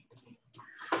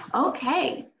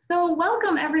Okay, so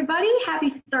welcome everybody.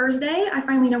 Happy Thursday. I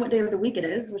finally know what day of the week it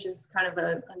is, which is kind of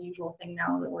an unusual thing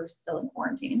now that we're still in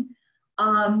quarantine.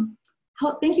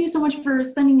 Thank you so much for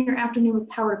spending your afternoon with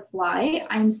Power to Fly.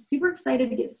 I'm super excited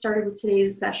to get started with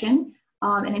today's session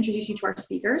and introduce you to our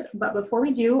speakers. But before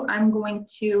we do, I'm going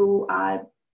to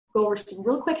go over some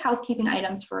real quick housekeeping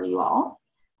items for you all.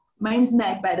 My name's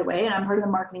Meg, by the way, and I'm part of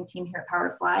the marketing team here at Power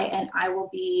to Fly, and I will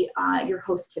be your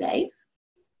host today.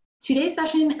 Today's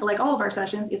session, like all of our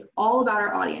sessions, is all about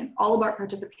our audience, all about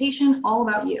participation, all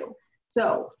about you.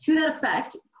 So to that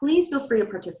effect, please feel free to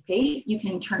participate. You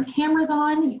can turn cameras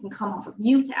on, you can come off of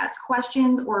mute to ask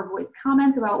questions or voice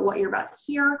comments about what you're about to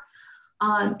hear.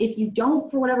 If you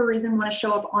don't, for whatever reason, want to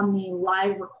show up on the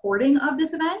live recording of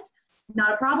this event,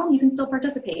 not a problem, you can still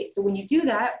participate. So when you do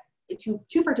that,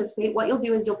 to participate, what you'll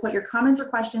do is you'll put your comments or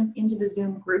questions into the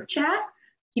Zoom group chat.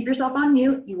 Keep yourself on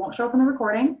mute, you won't show up in the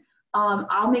recording.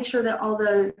 I'll make sure that all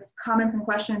the comments and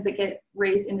questions that get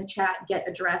raised in the chat get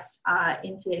addressed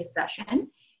in today's session.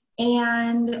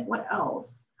 And what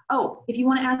else? Oh, if you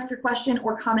want to ask your question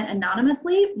or comment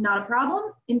anonymously, not a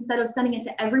problem. Instead of sending it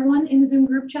to everyone in the Zoom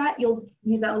group chat, you'll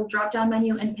use that little drop-down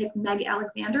menu and pick Meg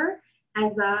Alexander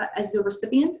as the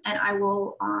recipient, and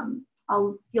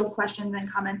I'll field questions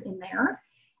and comments in there.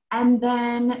 And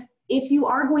then if you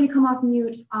are going to come off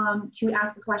mute to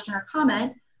ask a question or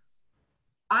comment,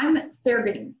 I'm fair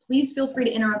game. Please feel free to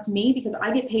interrupt me because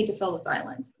I get paid to fill the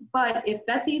silence. But if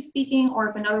Betsy is speaking or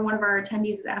if another one of our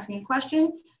attendees is asking a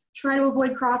question, try to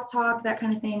avoid crosstalk, that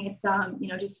kind of thing. It's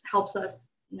just helps us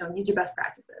use your best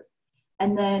practices.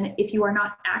 And then if you are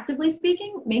not actively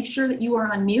speaking, make sure that you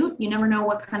are on mute. You never know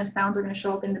what kind of sounds are going to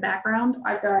show up in the background.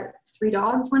 I've got 3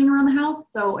 dogs running around the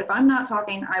house, so if I'm not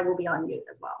talking, I will be on mute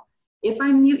as well. If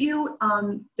I mute you,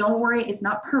 don't worry, it's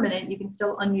not permanent. You can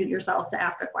still unmute yourself to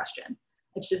ask a question.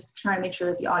 It's just trying to make sure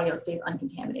that the audio stays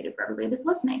uncontaminated for everybody that's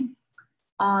listening.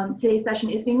 Today's session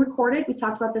is being recorded. We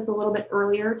talked about this a little bit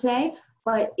earlier today,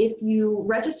 but if you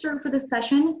register for this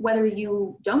session, whether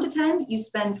you don't attend, you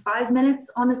spend 5 minutes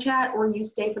on the chat, or you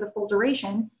stay for the full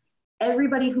duration,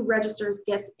 everybody who registers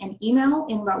gets an email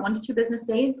in about 1 to 2 business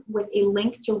days with a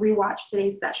link to rewatch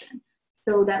today's session.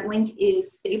 So that link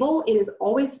is stable, it is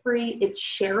always free, it's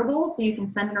shareable, so you can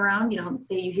send it around.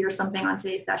 Say you hear something on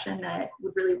today's session that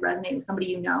would really resonate with somebody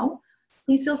you know,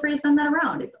 please feel free to send that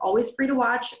around. It's always free to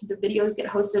watch. The videos get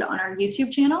hosted on our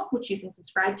YouTube channel, which you can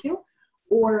subscribe to,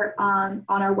 or on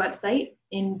our website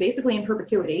basically in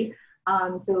perpetuity.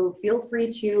 So feel free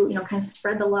to kind of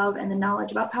spread the love and the knowledge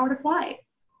about Power to Fly.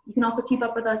 You can also keep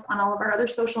up with us on all of our other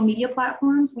social media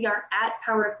platforms. We are at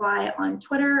Power to Fly on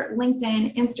Twitter,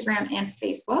 LinkedIn, Instagram, and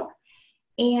Facebook.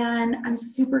 And I'm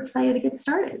super excited to get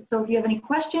started. So if you have any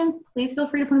questions, please feel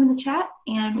free to put them in the chat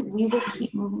and we will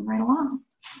keep moving right along.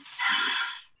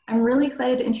 I'm really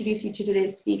excited to introduce you to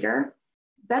today's speaker.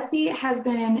 Betsy has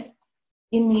been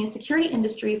in the security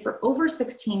industry for over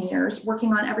 16 years,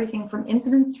 working on everything from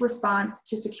incident response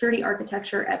to security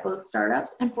architecture at both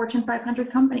startups and Fortune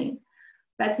 500 companies.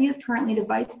 Betsy is currently the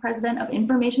Vice President of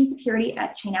Information Security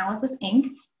at Chainalysis, Inc.,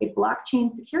 a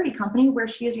blockchain security company where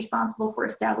she is responsible for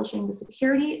establishing the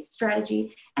security,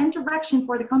 strategy, and direction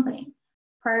for the company.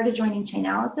 Prior to joining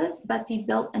Chainalysis, Betsy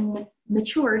built and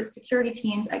matured security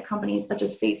teams at companies such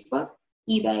as Facebook,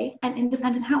 eBay, and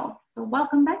Independent Health. So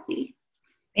welcome, Betsy.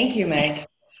 Thank you, Meg.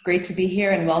 It's great to be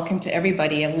here, and welcome to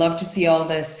everybody. I'd love to see all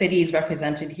the cities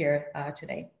represented here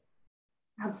today.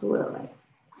 Absolutely.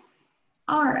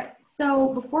 All right,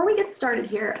 so before we get started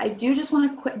here, I do just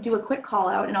want to do a quick call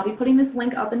out, and I'll be putting this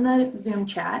link up in the Zoom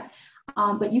chat,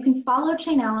 but you can follow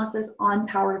Chainalysis on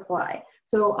Power to Fly.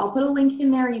 So I'll put a link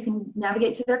in there. You can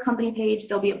navigate to their company page.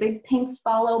 There'll be a big pink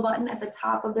follow button at the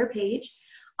top of their page.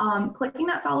 Clicking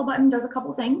that follow button does a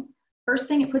couple things. First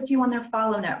thing, it puts you on their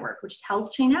follow network, which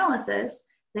tells Chainalysis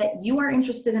that you are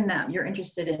interested in them. You're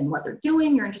interested in what they're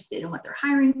doing. You're interested in what they're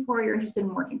hiring for. You're interested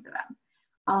in working for them.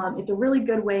 It's a really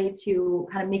good way to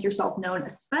kind of make yourself known,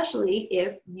 especially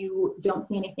if you don't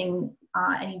see anything,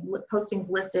 any postings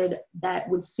listed that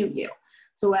would suit you.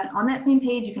 So on that same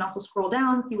page, you can also scroll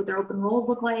down, see what their open roles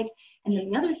look like. And then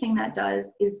the other thing that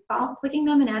does is clicking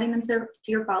them and adding them to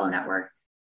your follow network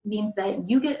means that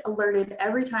you get alerted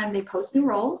every time they post new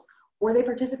roles or they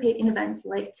participate in events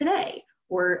like today,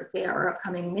 or say our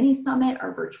upcoming mini summit,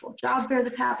 our virtual job fair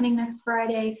that's happening next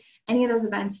Friday. Any of those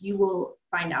events you will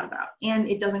find out about. And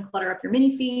it doesn't clutter up your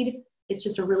mini feed. It's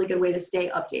just a really good way to stay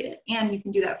updated. And you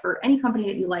can do that for any company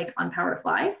that you like on Power to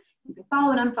Fly. You can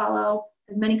follow and unfollow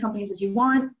as many companies as you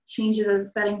want, change the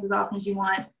settings as often as you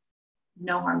want,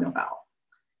 no harm, no foul.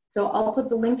 So I'll put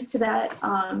the link to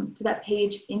that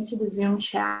page into the Zoom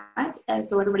chat, and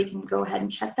so everybody can go ahead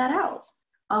and check that out.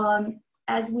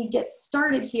 As we get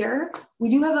started here, we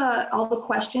do have all the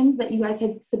questions that you guys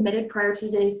had submitted prior to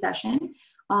today's session.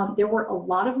 There were a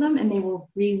lot of them and they were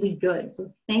really good. So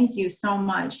thank you so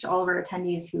much to all of our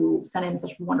attendees who sent in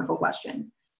such wonderful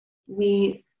questions.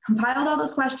 We compiled all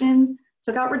those questions,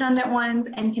 took out redundant ones,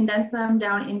 and condensed them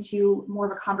down into more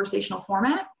of a conversational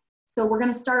format. So we're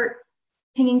going to start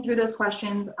pinging through those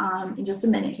questions in just a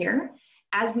minute here.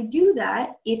 As we do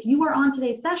that, if you are on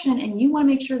today's session and you want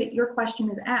to make sure that your question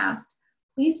is asked,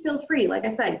 please feel free. Like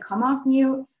I said, come off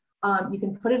mute. You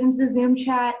can put it into the Zoom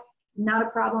chat. Not a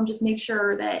problem. Just make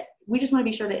sure that we just want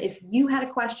to be sure that if you had a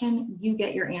question, you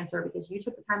get your answer because you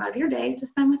took the time out of your day to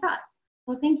spend with us.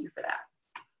 So thank you for that.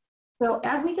 So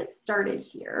as we get started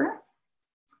here,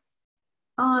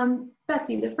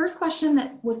 Betsy, the first question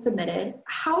that was submitted,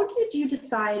 how did you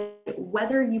decide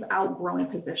whether you've outgrown a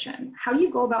position? How do you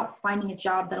go about finding a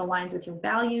job that aligns with your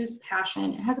values, passion,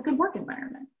 and has a good work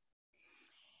environment?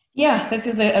 Yeah, this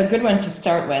is a good one to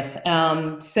start with.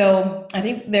 So I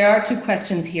think there are two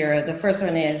questions here. The first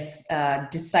one is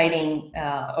deciding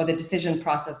or the decision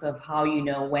process of how you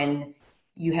know when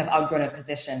you have outgrown a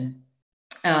position.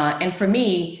 And for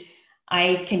me,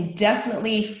 I can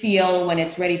definitely feel when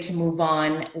it's ready to move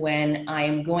on when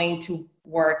I'm going to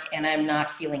work and I'm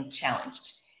not feeling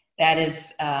challenged. That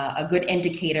is a good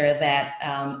indicator that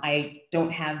I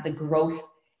don't have the growth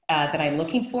that I'm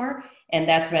looking for. And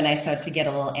that's when I start to get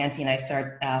a little antsy and I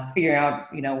start figuring out,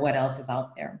 what else is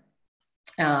out there.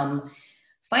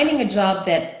 Finding a job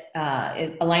that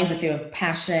it aligns with your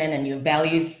passion and your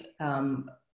values.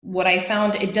 What I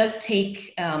found, it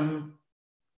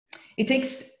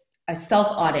takes a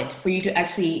self-audit for you to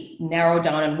actually narrow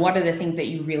down on what are the things that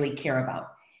you really care about.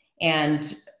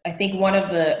 And I think one of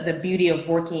the beauty of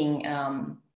working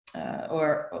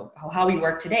or how we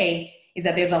work today is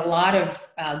that there's a lot of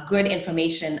good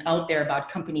information out there about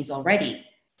companies already.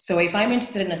 So if I'm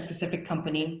interested in a specific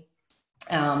company,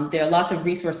 there are lots of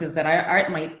resources that are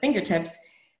at my fingertips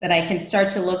that I can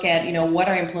start to look at, what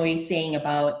are employees saying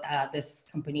about this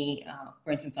company,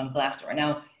 for instance, on Glassdoor.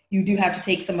 Now, you do have to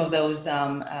take some of those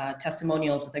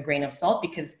testimonials with a grain of salt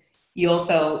because you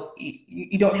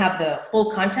don't have the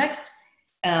full context.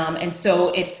 And so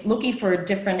it's looking for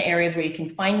different areas where you can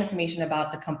find information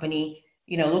about the company,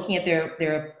 looking at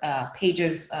their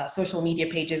pages, social media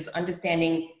pages,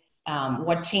 understanding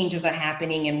what changes are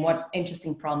happening and what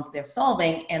interesting problems they're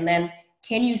solving. And then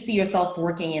can you see yourself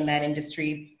working in that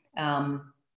industry? And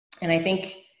I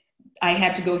think I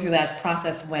had to go through that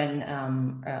process when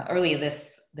earlier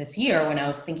this year when I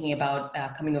was thinking about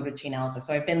coming over to Chainalysis.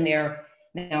 So I've been there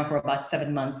now for about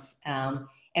 7 months.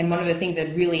 And one of the things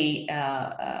that really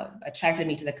attracted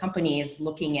me to the company is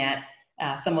looking at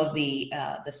some of the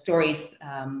stories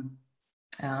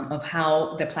of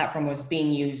how the platform was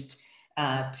being used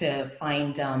to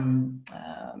find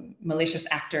malicious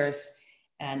actors.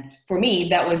 And for me,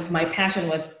 that was my passion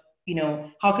was,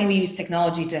 how can we use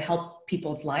technology to help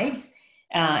people's lives?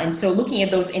 And so looking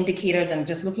at those indicators and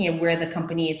just looking at where the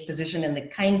company is positioned and the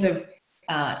kinds of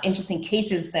interesting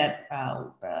cases that,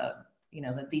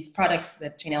 that these products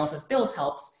that Chainalysis builds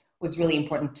helps was really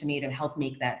important to me to help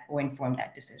make that or inform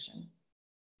that decision.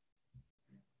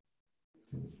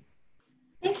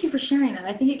 Thank you for sharing that.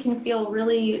 I think it can feel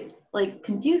really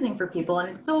confusing for people,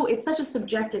 and it's such a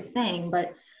subjective thing,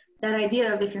 but that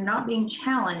idea of if you're not being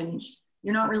challenged,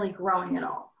 you're not really growing at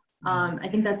all. I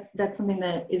think that's something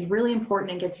that is really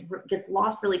important and gets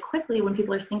lost really quickly when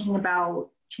people are thinking about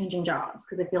changing jobs,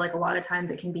 because I feel like a lot of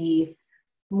times it can be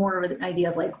more of an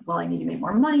idea of well, I need to make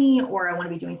more money or I want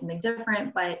to be doing something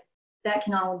different, but that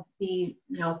can all be,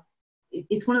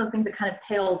 it's one of those things that kind of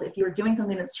pales if you're doing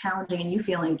something that's challenging and you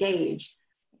feel engaged.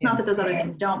 It's not that those other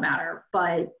things don't matter,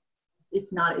 but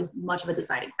it's not as much of a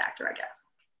deciding factor, I guess.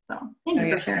 So thank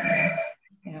you for sharing.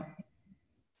 Yeah.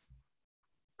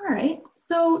 All right,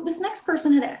 so this next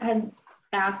person had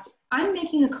asked, I'm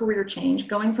making a career change,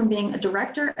 going from being a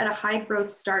director at a high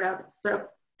growth startup, so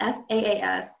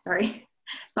SaaS,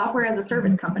 software as a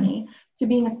service company, to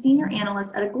being a senior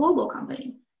analyst at a global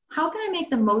company. How can I make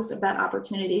the most of that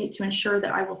opportunity to ensure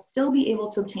that I will still be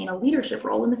able to obtain a leadership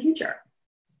role in the future?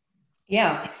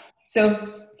 Yeah,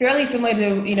 so fairly similar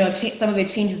to some of the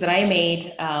changes that I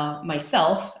made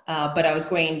myself, but I was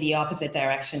going the opposite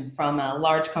direction from a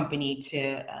large company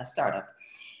to a startup.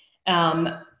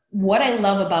 What I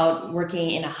love about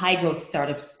working in a high growth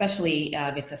startup, especially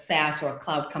if it's a SaaS or a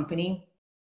cloud company,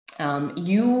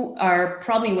 you are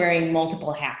probably wearing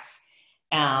multiple hats.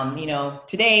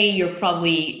 Today you're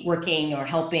probably working or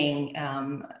helping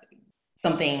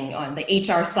something on the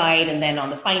HR side, and then on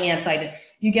the finance side,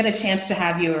 you get a chance to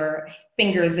have your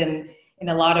fingers in in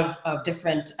a lot of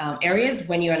different areas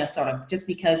when you're in a startup, just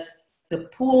because the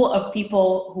pool of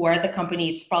people who are at the company,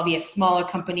 it's probably a smaller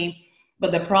company,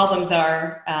 but the problems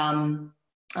are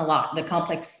a lot. The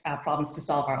complex problems to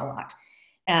solve are a lot.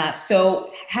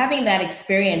 So having that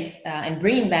experience and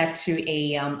bringing that to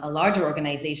a larger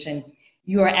organization,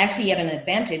 you are actually at an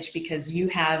advantage because you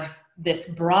have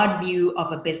this broad view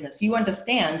of a business. You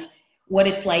understand what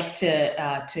it's like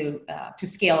to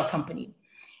scale a company.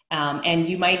 And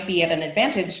you might be at an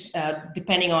advantage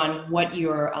depending on what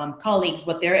your colleagues,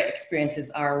 what their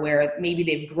experiences are, where maybe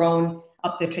they've grown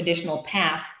up the traditional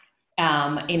path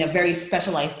in a very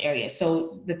specialized area.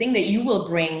 So the thing that you will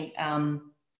bring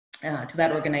to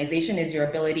that organization is your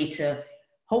ability to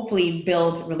hopefully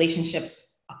build relationships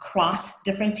across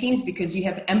different teams because you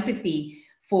have empathy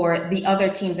for the other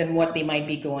teams and what they might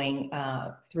be going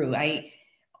through. I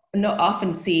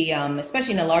often see,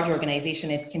 especially in a large organization,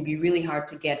 it can be really hard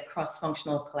to get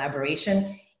cross-functional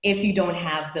collaboration if you don't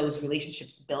have those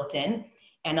relationships built in.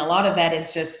 And a lot of that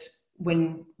is just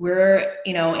when we're,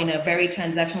 in a very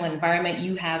transactional environment,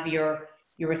 you have your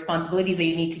responsibilities that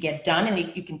you need to get done,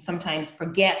 and you can sometimes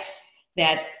forget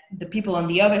that the people on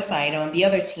the other side, on the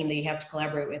other team that you have to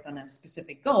collaborate with on a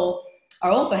specific goal,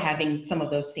 are also having some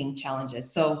of those same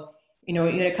challenges. So,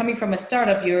 coming from a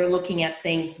startup, you're looking at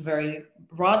things very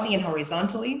broadly and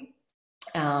horizontally,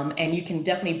 and you can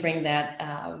definitely bring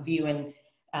that view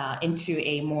into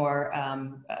a more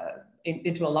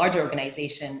into a larger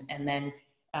organization, and then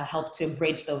help to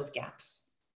bridge those gaps.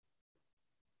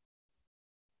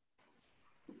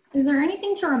 Is there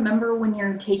anything to remember when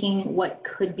you're taking what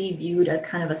could be viewed as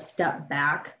kind of a step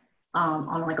back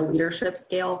on like a leadership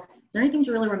scale? Is there anything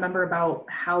to really remember about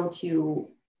how to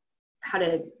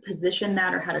position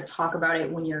that or how to talk about it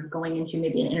when you're going into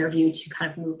maybe an interview to kind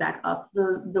of move back up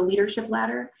the leadership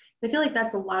ladder? I feel like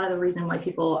that's a lot of the reason why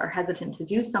people are hesitant to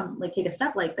do take a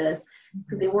step like this,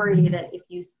 because they worry that if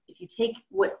you take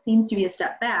what seems to be a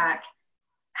step back,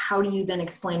 how do you then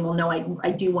explain, well, no,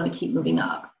 I do want to keep moving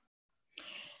up?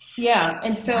 Yeah,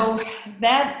 and so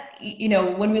that,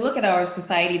 when we look at our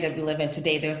society that we live in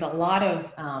today, there's a lot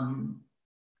of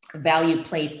value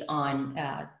placed on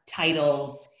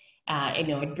titles.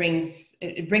 It brings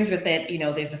with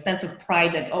it, there's a sense of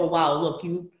pride that, oh, wow, look,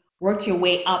 you worked your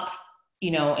way up,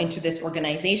 into this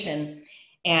organization.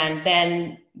 And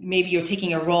then maybe you're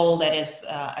taking a role that is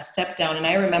a step down. And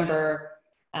I remember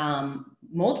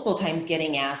multiple times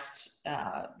getting asked,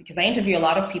 because I interview a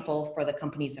lot of people for the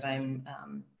companies that I'm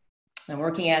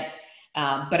working at,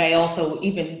 but I also,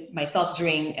 even myself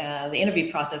during the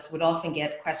interview process, would often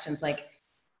get questions like,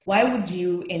 why would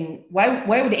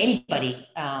anybody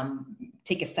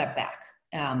take a step back?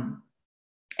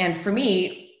 And for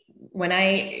me,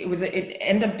 it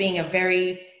ended up being a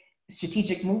very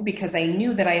strategic move because I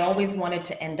knew that I always wanted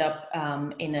to end up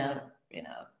in a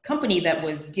company that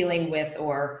was dealing with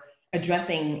or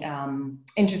addressing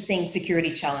interesting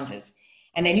security challenges.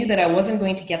 And I knew that I wasn't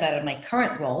going to get that in my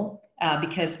current role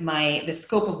because the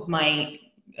scope of my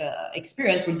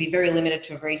experience would be very limited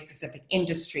to a very specific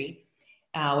industry,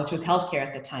 which was healthcare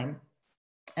at the time.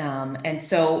 And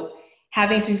so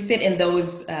having to sit in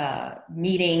those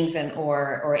meetings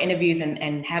or interviews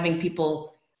and having people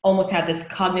almost have this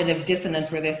cognitive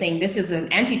dissonance where they're saying, this is an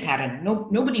anti-pattern.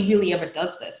 Nobody really ever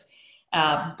does this.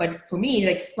 But for me,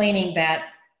 explaining that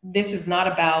this is not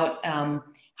about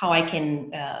how I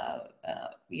can,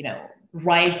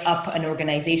 rise up an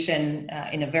organization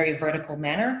in a very vertical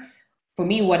manner. For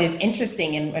me, what is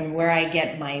interesting and where I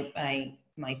get my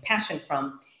passion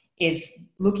from is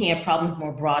looking at problems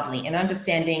more broadly and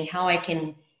understanding how I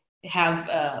can have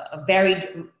a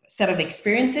varied set of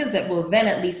experiences that will then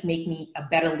at least make me a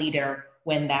better leader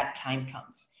when that time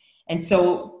comes. And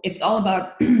so it's all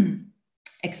about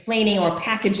explaining or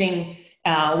packaging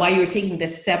why you're taking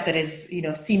this step that is,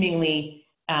 seemingly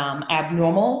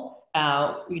abnormal,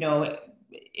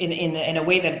 in a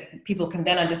way that people can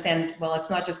then understand, well, it's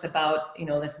not just about,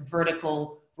 this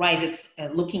vertical rise, it's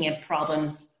looking at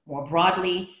problems more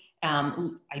broadly,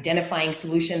 identifying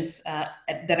solutions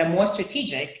that are more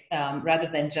strategic rather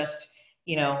than just,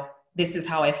 this is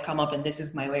how I've come up and this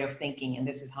is my way of thinking and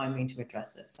this is how I'm going to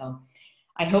address this. So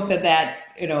I hope that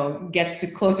gets to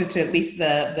closer to at least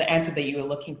the answer that you were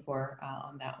looking for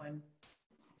on that one.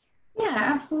 Yeah,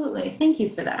 absolutely. Thank you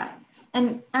for that.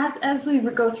 And as we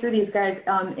go through these, guys,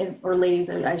 or ladies,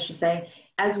 I should say,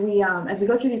 as we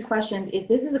go through these questions, if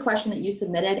this is a question that you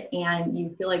submitted and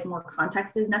you feel like more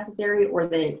context is necessary, or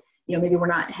that maybe we're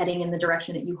not heading in the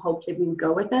direction that you hoped that we would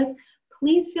go with this,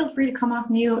 please feel free to come off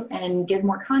mute and give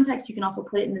more context. You can also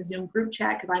put it in the Zoom group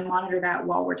chat because I monitor that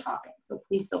while we're talking. So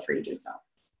please feel free to do so.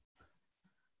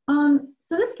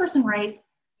 So this person writes,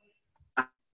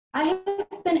 I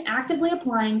have been actively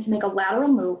applying to make a lateral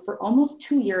move for almost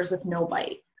 2 years with no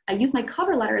bite. I use my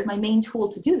cover letter as my main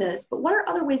tool to do this, but what are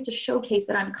other ways to showcase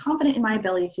that I'm confident in my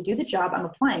ability to do the job I'm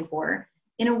applying for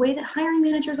in a way that hiring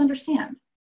managers understand?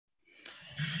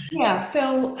 Yeah,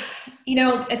 so,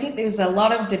 I think there's a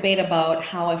lot of debate about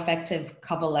how effective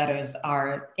cover letters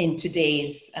are in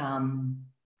today's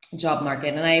job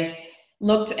market. And I've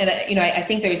looked at, I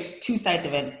think there's two sides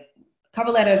of it.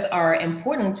 Cover letters are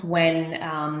important when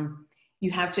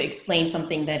you have to explain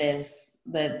something that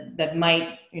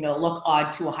might, look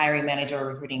odd to a hiring manager or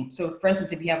recruiting. So for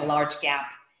instance, if you have a large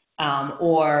gap,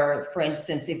 or for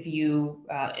instance, if you,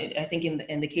 I think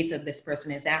in the case of this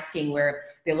person is asking where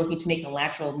they're looking to make a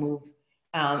lateral move,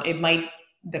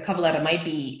 the cover letter might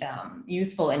be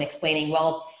useful in explaining,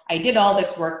 well, I did all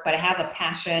this work, but I have a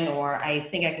passion, or I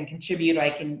think I can contribute, or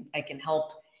I can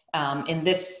help in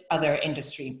this other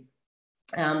industry.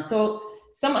 So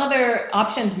some other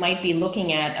options might be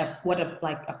looking at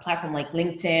a platform like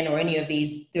LinkedIn or any of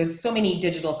these. There's so many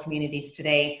digital communities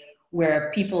today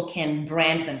where people can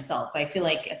brand themselves. I feel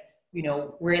like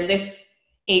we're in this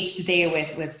age today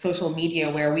with social media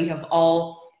where we have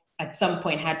all at some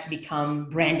point had to become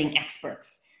branding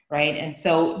experts, right? And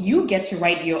so you get to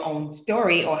write your own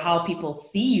story or how people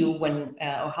see you when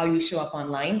or how you show up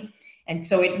online. And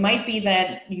so it might be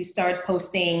that you start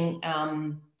posting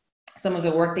some of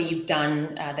the work that you've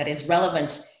done that is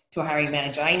relevant to a hiring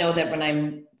manager. I know that when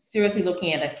I'm seriously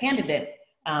looking at a candidate,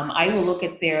 I will look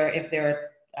at if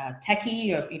they're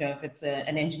techie, or if it's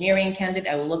an engineering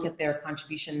candidate, I will look at their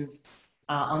contributions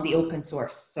on the open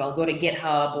source. So I'll go to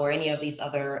GitHub or any of these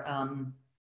other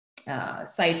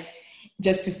sites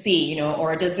just to see,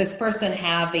 or does this person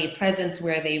have a presence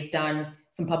where they've done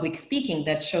some public speaking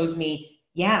that shows me,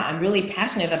 yeah, I'm really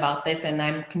passionate about this and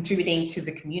I'm contributing to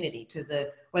the community,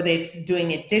 whether it's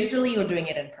doing it digitally or doing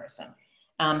it in person.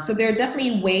 So there are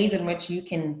definitely ways in which you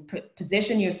can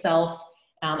position yourself.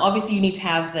 Obviously, you need to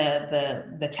have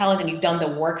the talent, and you've done the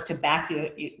work to back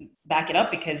it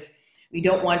up, because we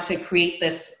don't want to create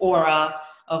this aura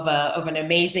of an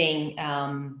amazing,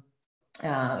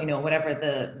 whatever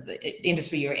the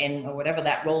industry you're in or whatever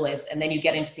that role is, and then you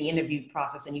get into the interview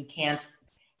process and you can't,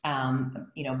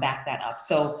 back that up.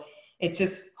 So it's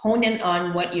just hone in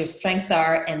on what your strengths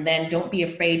are, and then don't be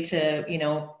afraid to,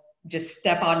 just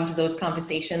step out into those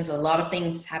conversations. A lot of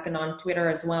things happen on Twitter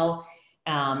as well.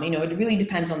 It really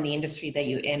depends on the industry that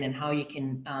you're in and how you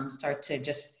can start to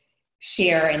just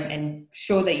share and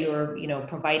show that you're,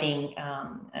 providing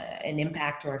an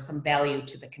impact or some value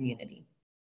to the community.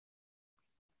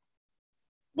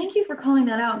 Thank you for calling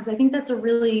that out, because I think that's a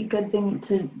really good thing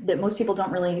that most people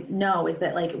don't really know, is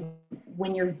that like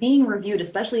when you're being reviewed,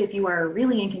 especially if you are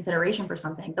really in consideration for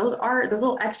something, those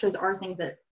little extras are things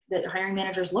that hiring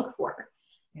managers look for.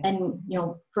 Yeah. And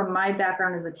from my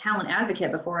background as a talent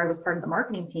advocate before I was part of the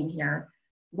marketing team here,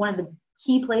 one of the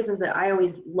key places that I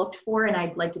always looked for, and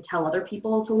I'd like to tell other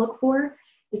people to look for,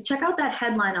 is check out that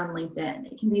headline on LinkedIn.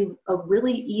 It can be a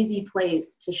really easy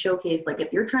place to showcase, like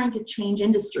if you're trying to change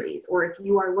industries, or if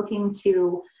you are looking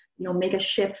to, make a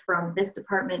shift from this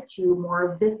department to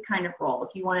more of this kind of role, if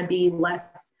you want to be less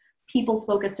people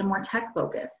focused and more tech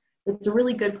focused, it's a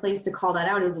really good place to call that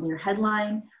out, is in your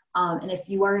headline. And if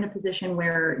you are in a position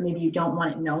where maybe you don't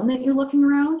want it known that you're looking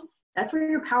around, that's where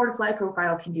your Power to Fly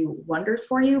profile can do wonders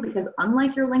for you, because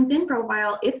unlike your LinkedIn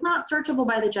profile, it's not searchable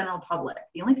by the general public.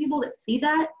 The only people that see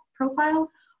that profile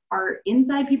are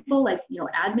inside people like,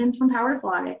 admins from Power to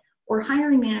Fly, or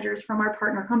hiring managers from our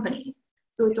partner companies.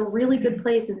 So it's a really good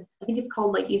place. And I think it's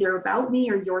called like either About Me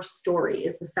or Your Story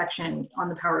is the section on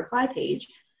the Power to Fly page,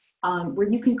 where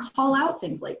you can call out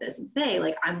things like this and say,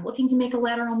 like, I'm looking to make a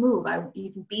lateral move.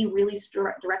 You can be really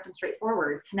direct and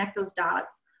straightforward, connect those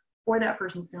dots, or that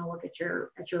person's going to look at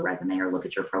your resume or look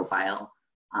at your profile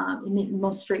in the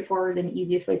most straightforward and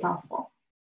easiest way possible.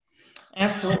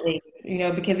 Absolutely.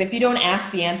 Because if you don't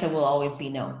ask, the answer will always be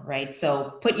no, right?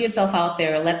 So put yourself out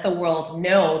there, let the world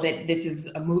know that this is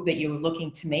a move that you're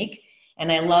looking to make.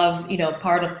 And I love,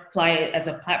 Power to Fly as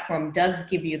a platform does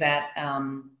give you that,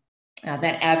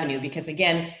 that avenue, because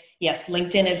again, yes,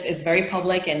 LinkedIn is very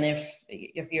public. And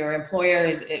if your employer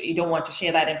you don't want to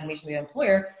share that information with your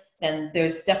employer, then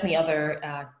there's definitely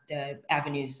other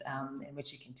avenues in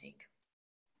which you can take.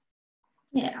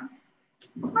 Yeah.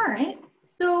 All right.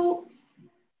 So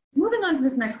moving on to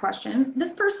this next question,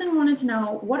 this person wanted to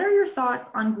know, what are your thoughts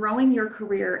on growing your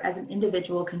career as an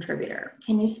individual contributor?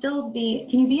 Can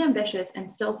you be ambitious and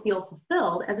still feel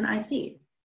fulfilled as an IC?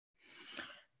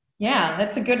 Yeah,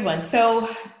 that's a good one. So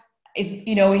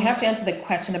We have to answer the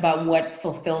question about what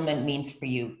fulfillment means for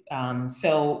you.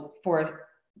 So for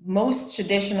most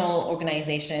traditional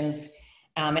organizations,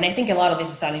 and I think a lot of this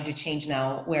is starting to change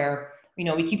now, where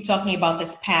we keep talking about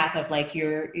this path of like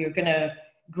you're gonna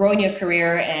grow in your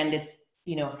career, and it's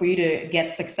for you to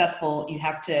get successful, you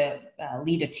have to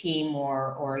lead a team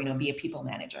or be a people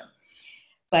manager.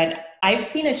 But I've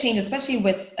seen a change, especially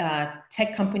with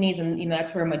tech companies, and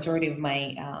that's where a majority of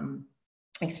my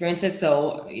experiences.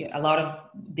 So a lot of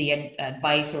the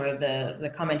advice or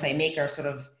the comments I make are sort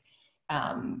of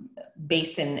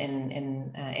based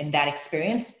in that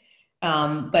experience.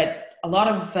 But a lot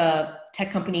of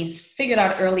tech companies figured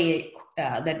out early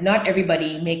that not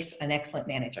everybody makes an excellent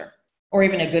manager or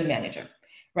even a good manager,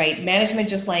 right? Management,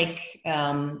 just like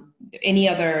any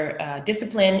other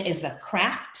discipline, is a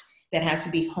craft that has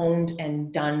to be honed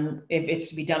and done. If it's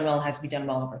to be done well, it has to be done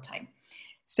well over time.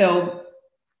 So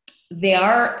there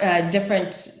are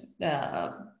different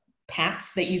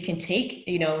paths that you can take.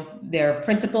 There are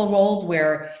principal roles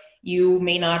where you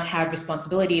may not have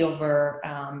responsibility over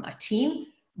a team,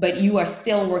 but you are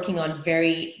still working on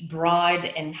very broad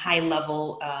and high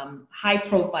level, high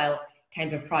profile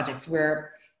kinds of projects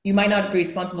where you might not be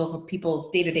responsible for people's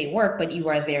day-to-day work, but you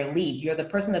are their lead. You're the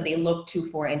person that they look to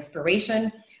for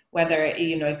inspiration. Whether,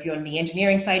 if you're on the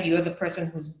engineering side, you're the person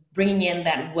who's bringing in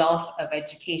that wealth of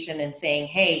education and saying,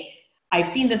 hey, I've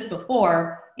seen this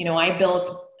before. I built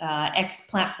X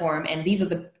platform, and these are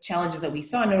the challenges that we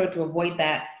saw. In order to avoid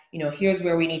that, here's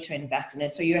where we need to invest in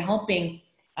it. So you're helping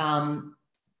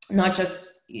not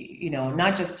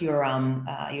just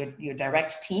your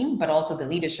direct team, but also the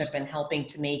leadership, and helping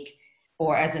to make,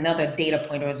 or as another data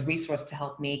point or as a resource to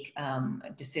help make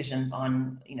decisions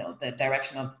on the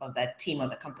direction of that team or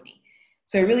the company.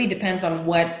 So it really depends on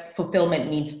what fulfillment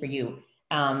means for you.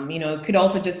 It could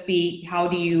also just be, how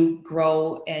do you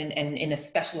grow and in a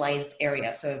specialized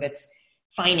area? So if it's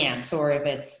finance, or if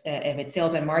it's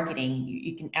sales and marketing,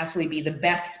 you can absolutely be the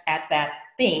best at that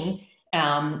thing,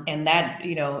 and that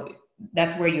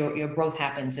that's where your growth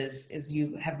happens, is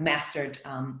you have mastered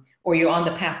or you're on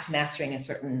the path to mastering a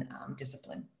certain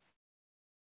discipline.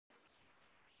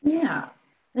 Yeah,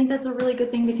 I think that's a really good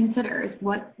thing to consider, is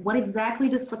what exactly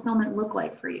does fulfillment look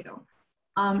like for you?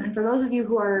 And for those of you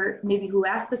who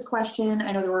asked this question,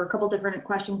 I know there were a couple different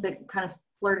questions that kind of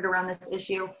flirted around this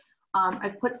issue.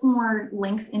 I've put some more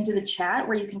links into the chat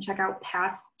where you can check out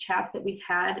past chats that we've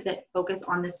had that focus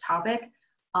on this topic,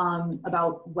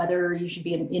 about whether you should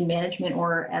be in management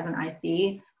or as an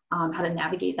IC, how to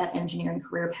navigate that engineering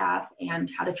career path, and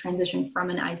how to transition from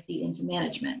an IC into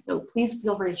management. So please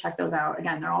feel free to check those out.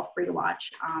 Again, they're all free to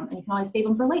watch, and you can always save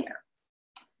them for later.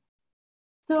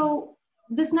 So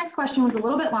this next question was a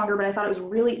little bit longer, but I thought it was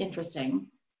really interesting.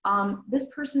 This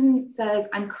person says,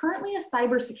 I'm currently a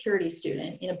cybersecurity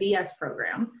student in a BS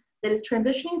program that is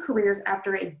transitioning careers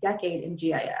after a decade in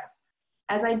GIS.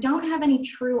 As I don't have any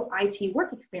true IT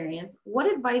work experience, what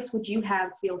advice would you have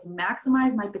to be able to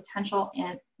maximize my potential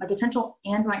and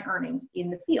my earnings in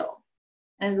the field?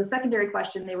 And as a secondary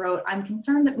question, they wrote, I'm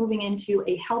concerned that moving into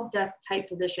a help desk type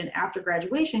position after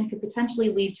graduation could potentially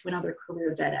lead to another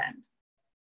career dead end.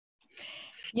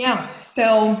 Yeah,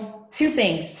 so two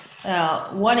things.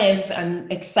 One is,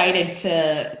 I'm excited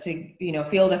to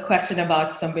field a question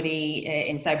about somebody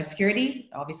in cybersecurity.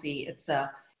 Obviously, it's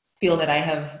a field that I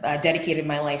have dedicated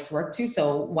my life's work to,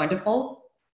 so wonderful.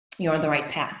 You're on the right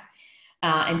path.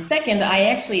 And second, I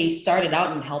actually started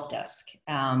out in help desk.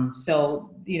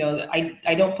 So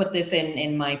I don't put this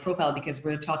in my profile because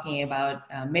we're talking about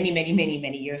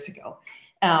many years ago,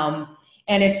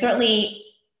 and it certainly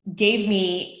gave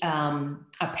me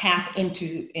a path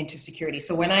into security.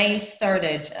 So when I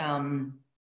started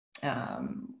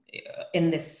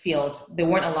in this field, there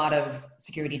weren't a lot of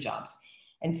security jobs.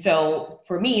 And so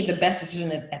for me, the best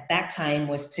decision at that time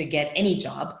was to get any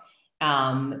job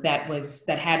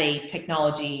that had a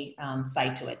technology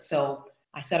side to it. So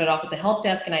I started off at the help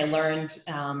desk, and I learned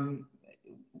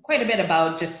quite a bit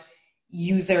about just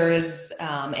users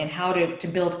and how to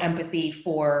build empathy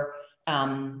for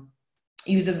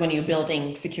users when you're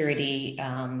building security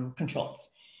controls.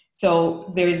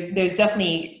 So there was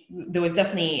definitely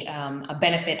a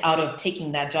benefit out of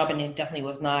taking that job, and it definitely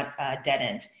was not a dead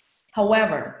end.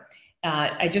 However,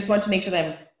 I just want to make sure that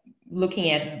I'm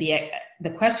looking at the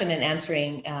question and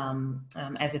answering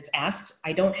as it's asked.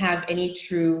 I don't have any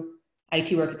true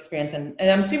IT work experience, and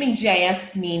I'm assuming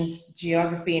GIS means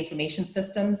Geography Information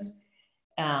Systems.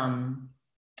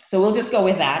 So we'll just go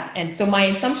with that. And so my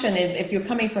assumption is, if you're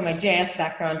coming from a GIS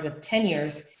background with 10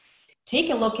 years, take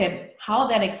a look at how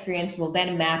that experience will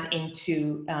then map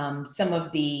into some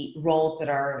of the roles that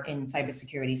are in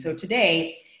cybersecurity. So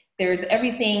today, there's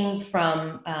everything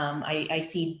from, I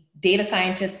see data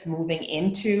scientists moving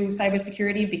into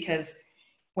cybersecurity, because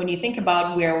when you think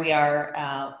about where we are,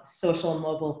 social,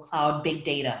 mobile, cloud, big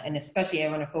data, and especially I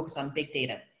want to focus on big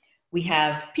data. We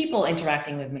have people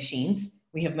interacting with machines.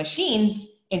 We have machines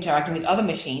interacting with other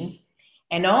machines.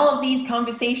 And all of these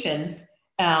conversations,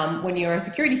 when you're a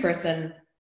security person,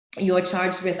 you are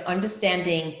charged with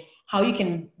understanding how you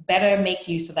can better make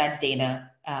use of that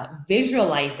data,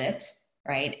 visualize it,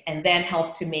 right, and then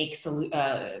help to make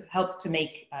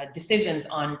decisions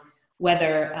on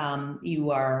whether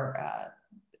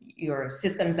your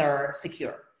systems are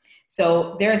secure.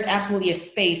 So there is absolutely a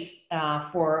space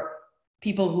for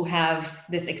people who have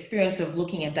this experience of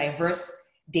looking at diverse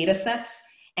data sets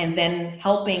and then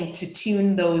helping to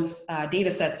tune those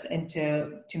data sets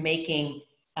into making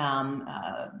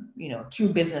true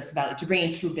business value, to bring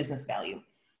in true business value.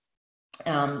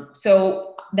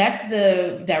 So that's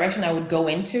the direction I would go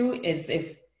into, is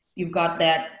if you've got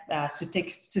that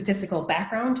statistical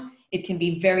background, it can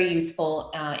be very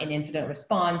useful in incident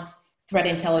response, threat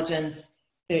intelligence.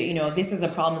 This is a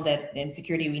problem that in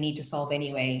security we need to solve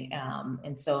anyway.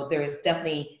 And so there is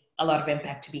definitely a lot of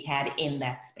impact to be had in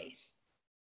that space.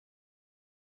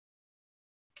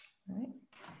 All right.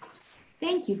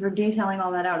 Thank you for detailing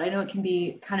all that out. I know it can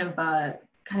be kind of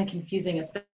confusing,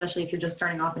 especially if you're just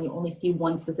starting off and you only see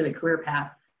one specific career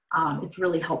path. It's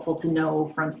really helpful to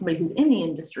know from somebody who's in the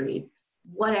industry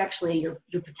what actually your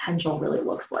potential really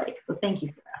looks like. So thank you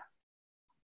for that.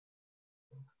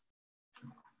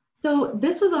 So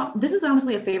this is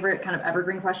honestly a favorite kind of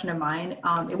evergreen question of mine.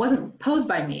 It wasn't posed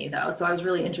by me though, so I was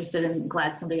really interested and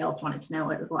glad somebody else wanted to know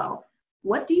it as well.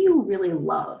 What do you really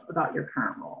love about your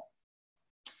current role?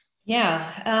 Yeah,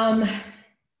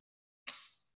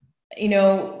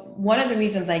 one of the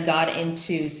reasons I got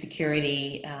into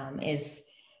security is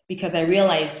because I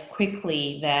realized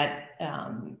quickly that,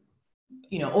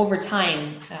 over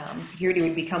time, security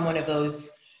would become one of those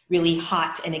really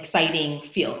hot and exciting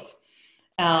fields.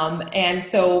 And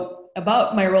so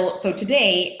about my role, so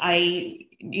today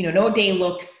no day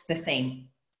looks the same.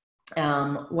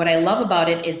 What I love about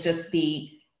it is just the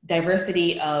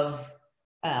diversity of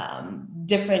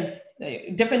different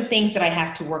things that I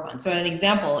have to work on. So an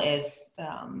example is,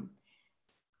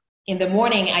 in the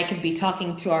morning, I could be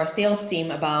talking to our sales team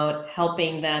about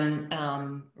helping them,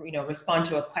 respond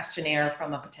to a questionnaire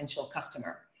from a potential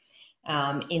customer.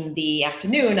 In the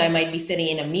afternoon, I might be sitting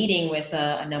in a meeting with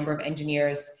a number of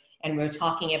engineers, and we're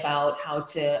talking about how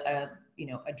to,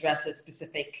 address a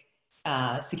specific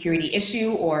security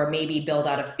issue, or maybe build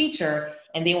out a feature,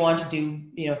 and they want to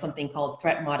do, something called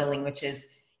threat modeling, which is,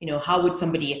 how would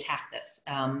somebody attack this?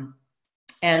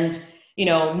 And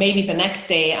maybe the next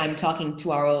day I'm talking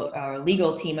to our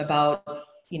legal team about,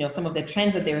 some of the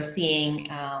trends that they're seeing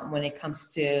when it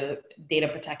comes to data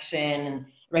protection and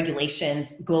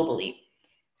regulations globally.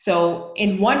 So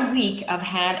in 1 week, I've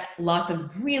had lots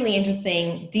of really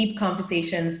interesting, deep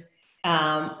conversations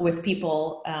with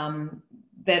people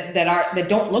that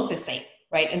don't look the same,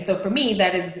 right? And so for me,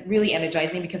 that is really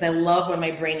energizing, because I love when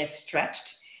my brain is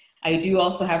stretched. I do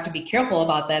also have to be careful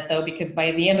about that though, because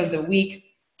by the end of the week,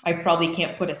 I probably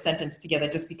can't put a sentence together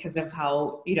just because of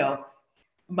how,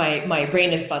 my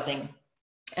brain is buzzing.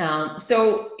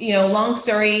 So, long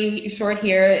story short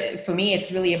here, for me,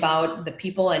 it's really about the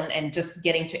people and just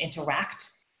getting to interact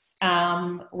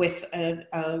with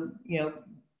a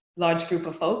large group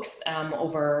of folks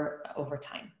over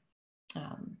time.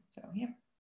 So, yeah.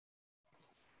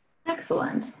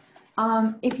 Excellent.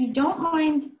 If you don't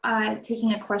mind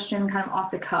taking a question kind of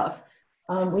off the cuff,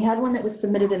 we had one that was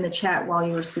submitted in the chat while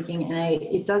you were speaking, and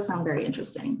it does sound very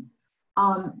interesting.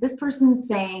 This person's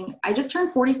saying, I just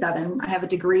turned 47. I have a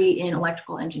degree in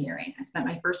electrical engineering. I spent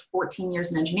my first 14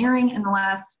 years in engineering and the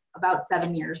last about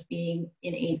 7 years being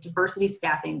in a diversity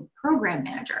staffing program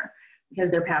manager, because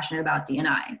they're passionate about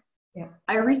D&I. Yeah.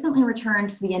 I recently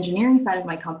returned to the engineering side of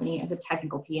my company as a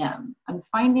technical PM. I'm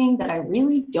finding that I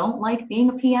really don't like being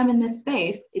a PM in this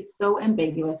space. It's so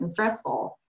ambiguous and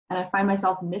stressful, and I find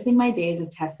myself missing my days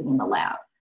of testing in the lab.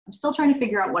 I'm still trying to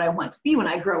figure out what I want to be when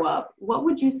I grow up. What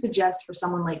would you suggest for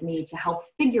someone like me to help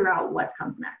figure out what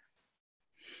comes next?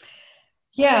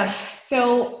 Yeah,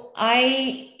 so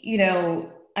I've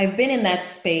been in that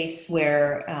space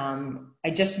where I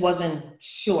just wasn't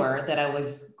sure that I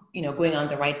was, going on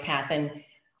the right path. And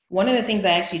one of the things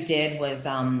I actually did was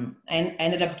I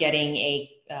ended up getting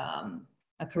a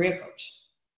career coach.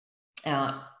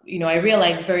 I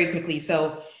realized very quickly.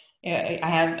 So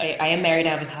I am married.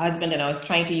 I have a husband, and I was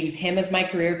trying to use him as my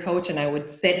career coach. And I would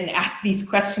sit and ask these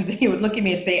questions, and he would look at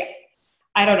me and say,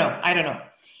 "I don't know."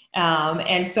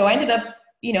 And so I ended up,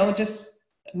 just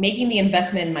making the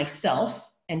investment in myself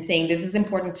and saying, this is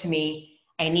important to me.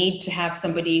 I need to have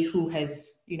somebody who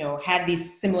has, had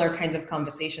these similar kinds of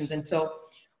conversations. And so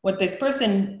what this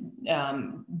person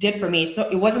did for me, so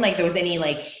it wasn't like there was any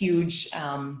like huge,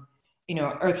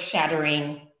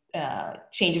 earth-shattering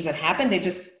changes that happened. They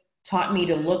just taught me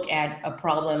to look at a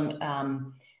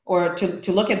problem or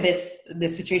to look at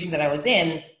this situation that I was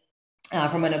in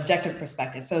from an objective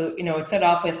perspective. So, it set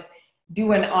off with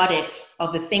do an audit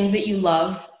of the things that you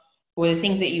love or the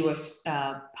things that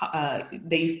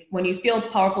when you feel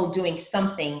powerful doing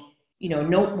something,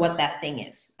 note what that thing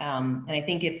is. And I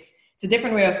think it's a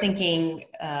different way of thinking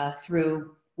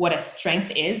through what a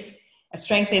strength is. A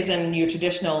strength isn't your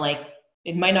traditional, like,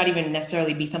 it might not even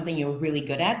necessarily be something you're really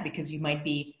good at, because you might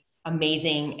be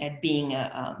amazing at being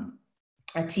a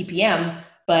TPM,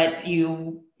 but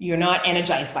you're not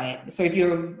energized by it. So if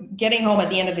you're getting home at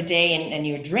the end of the day and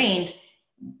you're drained,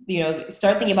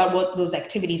 start thinking about what those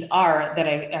activities are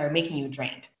that are making you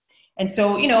drained. And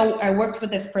so, I worked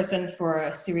with this person for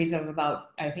a series of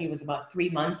I think it was about 3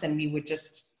 months, and we would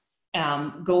just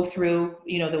go through,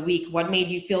 the week. What made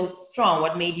you feel strong?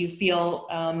 What made you feel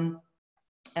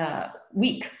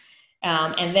weak?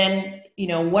 And then,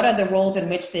 what are the roles in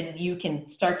which that you can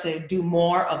start to do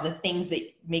more of the things that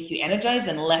make you energized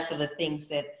and less of the things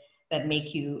that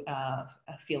make you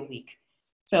feel weak.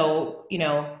 So,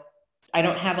 I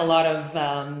don't have a lot of,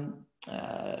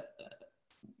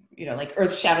 like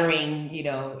earth-shattering,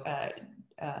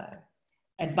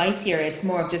 advice here. It's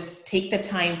more of just take the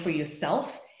time for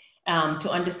yourself to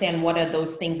understand what are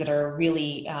those things that are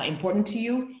really important to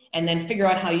you, and then figure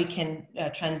out how you can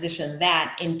transition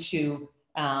that into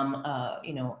a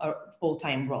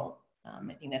full-time role.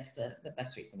 I think that's the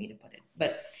best way for me to put it.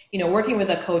 But, working with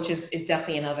a coach is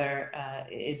definitely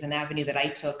is an avenue that I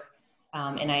took.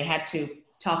 And I had to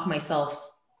talk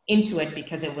myself into it,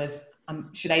 because it was,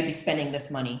 should I be spending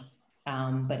this money?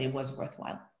 But it was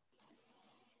worthwhile.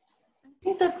 I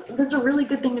think that's a really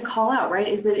good thing to call out, right?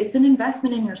 Is that it's an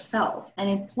investment in yourself. And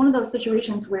it's one of those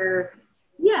situations where,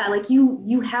 yeah, like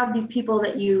you have these people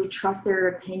that you trust their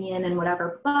opinion and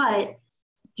whatever, but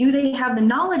do they have the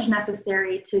knowledge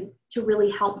necessary to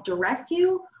really help direct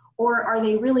you? Or are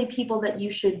they really people that you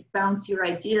should bounce your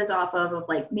ideas off of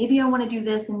like, maybe I want to do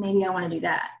this and maybe I want to do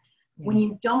that. Yeah. When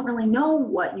you don't really know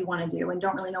what you want to do and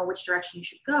don't really know which direction you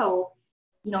should go,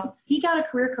 seek out a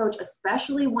career coach,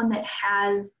 especially one that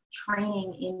has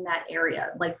training in that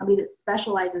area, like somebody that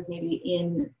specializes maybe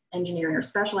in engineering or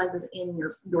specializes in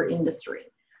your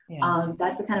industry. Yeah.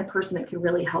 That's the kind of person that could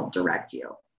really help direct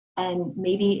you. And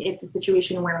maybe it's a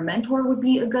situation where a mentor would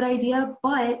be a good idea,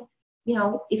 but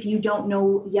if you don't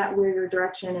know yet where your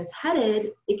direction is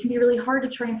headed, it can be really hard to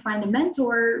try and find a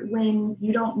mentor when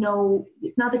you don't know.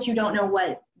 It's not that you don't know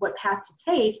what path to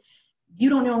take. You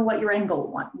don't know what your end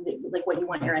goal like what you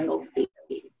want your end goal to be.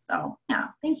 So yeah,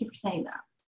 thank you for saying that.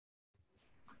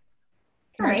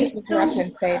 Can I just interrupt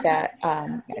and say that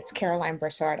it's Caroline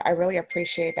Broussard. I really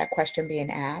appreciate that question being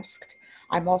asked.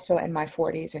 I'm also in my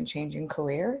 40s and changing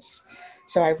careers.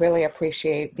 So I really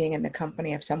appreciate being in the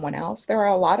company of someone else. There are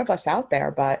a lot of us out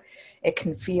there, but it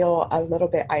can feel a little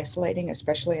bit isolating,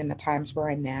 especially in the times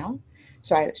we're in now.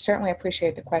 So I certainly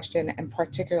appreciate the question, and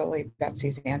particularly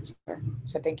Betsy's answer.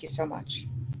 So thank you so much.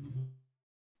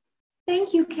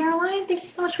 Thank you, Caroline. Thank you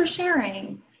so much for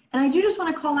sharing. And I do just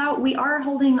want to call out, we are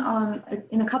holding,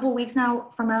 in a couple of weeks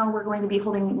from now, we're going to be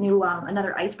holding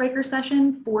another icebreaker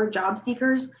session for job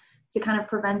seekers to kind of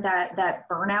prevent that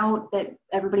burnout that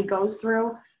everybody goes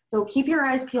through. So keep your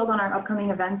eyes peeled on our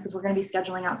upcoming events, because we're going to be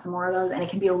scheduling out some more of those. And it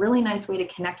can be a really nice way to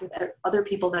connect with other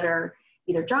people that are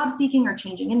either job seeking or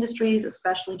changing industries,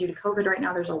 especially due to COVID right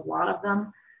now. There's a lot of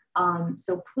them.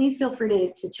 So please feel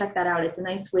free to check that out. It's a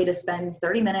nice way to spend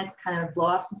 30 minutes, kind of blow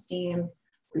off some steam,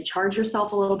 recharge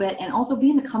yourself a little bit, and also be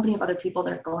in the company of other people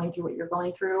that are going through what you're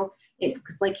going through.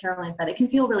 Because like Caroline said, it can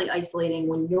feel really isolating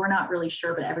when you're not really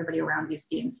sure, but everybody around you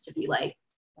seems to be like,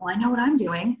 well, I know what I'm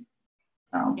doing.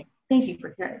 So thank you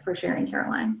for sharing,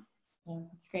 Caroline. Yeah,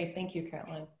 that's great. Thank you,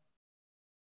 Caroline.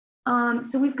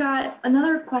 So we've got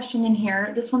another question in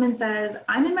here. This woman says,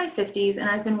 I'm in my 50s and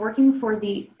I've been working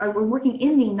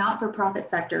in the not-for-profit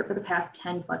sector for the past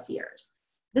 10 plus years.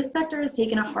 This sector has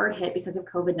taken a hard hit because of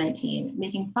COVID-19,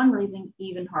 making fundraising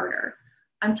even harder.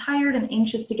 I'm tired and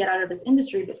anxious to get out of this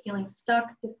industry, but feeling stuck,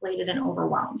 deflated, and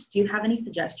overwhelmed. Do you have any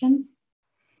suggestions?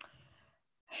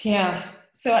 Yeah,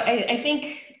 so I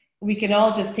think we can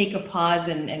all just take a pause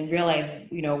and realize,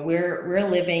 we're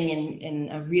living in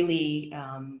a really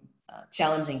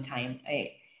challenging time.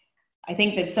 I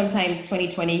think that sometimes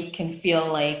 2020 can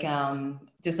feel like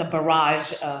just a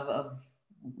barrage of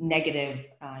negative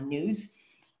news.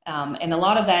 And a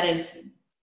lot of that is,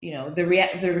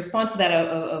 the response to that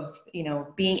of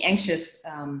being anxious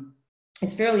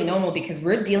is fairly normal, because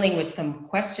we're dealing with some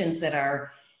questions that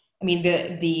are,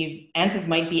 the answers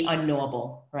might be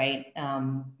unknowable, right?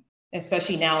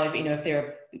 Especially now, if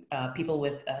there are people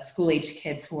with school-age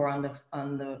kids who are on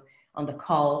the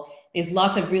call, there's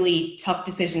lots of really tough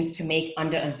decisions to make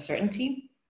under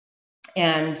uncertainty.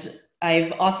 And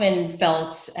I've often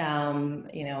felt,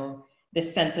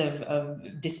 this sense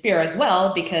of despair as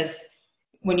well, because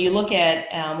when you look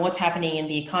at what's happening in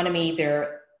the economy,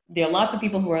 there are lots of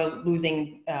people who are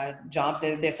losing jobs.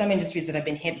 There's some industries that have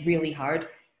been hit really hard,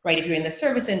 right? If you're in the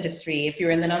service industry, if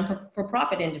you're in the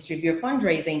non-for-profit industry, if you're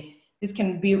fundraising, this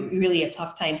can be really a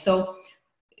tough time. So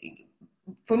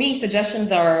for me,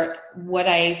 suggestions are what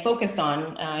I focused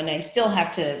on, and I still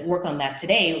have to work on that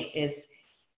today, is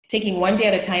taking one day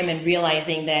at a time and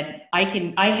realizing that I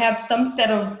have some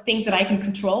set of things that I can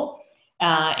control.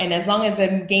 And as long as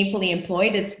I'm gainfully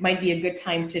employed, it might be a good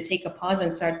time to take a pause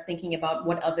and start thinking about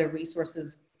what other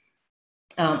resources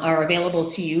are available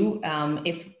to you.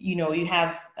 If you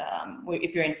have,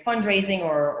 if you're in fundraising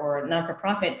or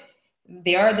non-for-profit,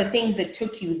 they are the things that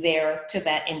took you there to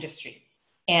that industry.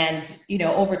 And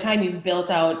over time, you've built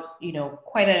out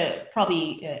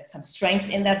probably some strengths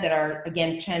in that are,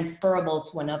 again, transferable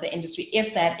to another industry,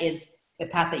 if that is the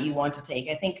path that you want to take.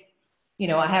 I think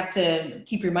I have to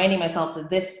keep reminding myself that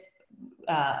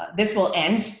this will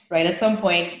end, right? At some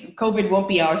point, COVID won't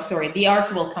be our story. The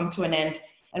arc will come to an end,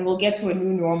 and we'll get to a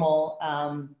new normal.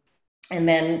 And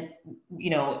then,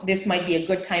 this might be a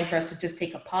good time for us to just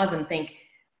take a pause and think,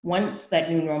 once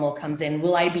that new normal comes in,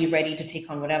 will I be ready to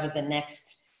take on whatever the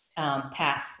next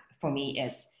path for me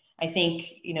is? I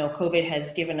think, COVID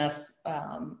has given us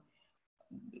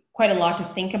quite a lot to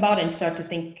think about and start to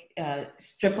think,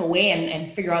 strip away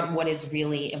and figure out what is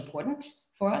really important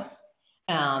for us.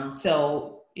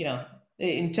 So,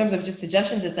 in terms of just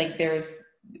suggestions, it's like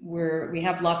we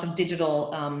have lots of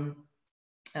digital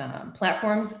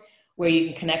platforms where you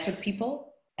can connect with people,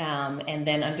 and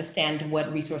then understand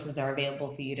what resources are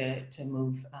available for you to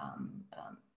move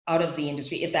out of the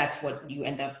industry, if that's what you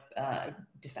end up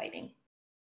deciding.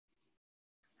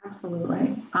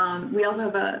 Absolutely. We also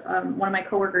have one of my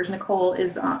coworkers, Nicole,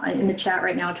 is in the chat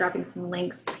right now, dropping some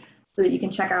links so that you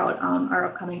can check out our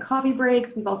upcoming coffee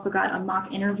breaks. We've also got a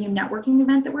mock interview networking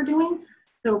event that we're doing.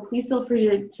 So please feel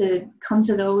free to come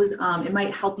to those. It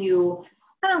might help you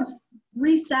kind of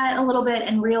reset a little bit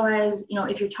and realize,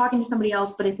 if you're talking to somebody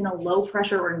else, but it's in a low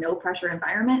pressure or no pressure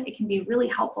environment, it can be really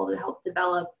helpful to help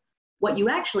develop what you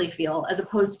actually feel, as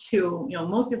opposed to,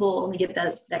 most people only get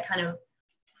that kind of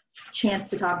chance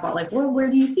to talk about, like, well, where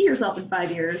do you see yourself in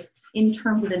 5 years in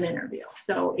terms of an interview?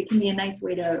 So it can be a nice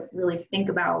way to really think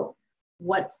about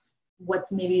what's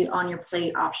maybe on your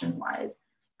plate options wise.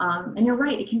 And you're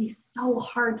right, it can be so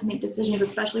hard to make decisions,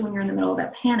 especially when you're in the middle of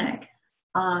that panic.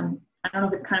 I don't know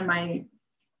if it's kind of a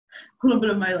little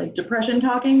bit of my like depression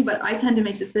talking, but I tend to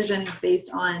make decisions based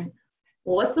on,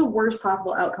 well, what's the worst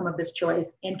possible outcome of this choice,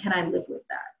 and can I live with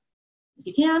that? If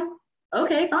you can,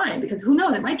 okay, fine, because who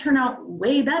knows, it might turn out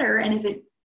way better, and if it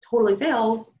totally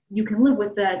fails, you can live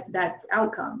with that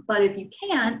outcome. But if you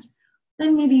can't,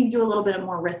 then maybe you do a little bit of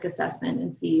more risk assessment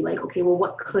and see, like, okay, well,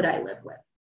 what could I live with?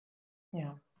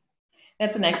 Yeah,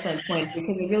 that's an excellent point,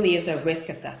 because it really is a risk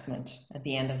assessment at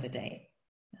the end of the day.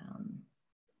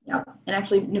 Yeah, and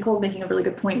actually, Nicole's making a really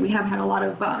good point. We have had a lot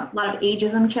of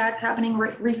ageism chats happening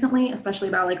recently, especially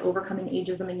about like overcoming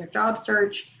ageism in your job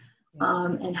search,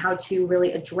 and how to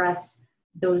really address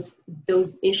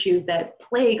those issues that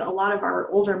plague a lot of our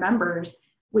older members.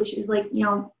 Which is like,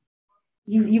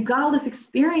 you've got all this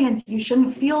experience. You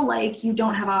shouldn't feel like you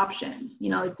don't have options.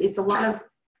 It's a lot of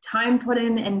time put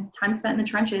in and time spent in the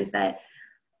trenches that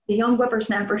the young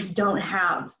whippersnappers don't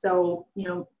have. So,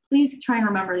 please try and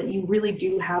remember that you really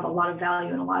do have a lot of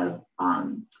value and a lot of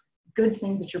good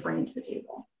things that you're bringing to the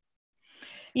table.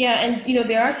 Yeah, and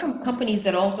there are some companies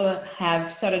that also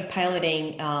have started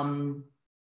piloting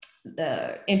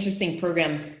interesting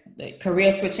programs,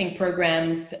 career switching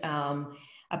programs.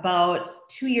 About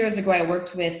 2 years ago, I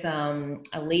worked with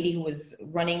a lady who was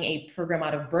running a program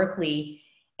out of Berkeley,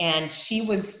 and she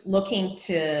was looking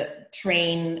to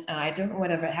train, I don't know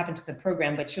whatever happened to the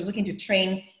program, but she was looking to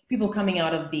train people coming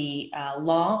out of the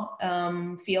law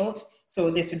field.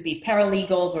 So this would be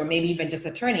paralegals or maybe even just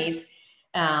attorneys,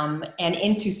 and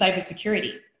into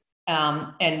cybersecurity.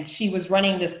 And she was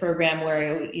running this program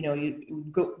where, you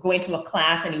go into a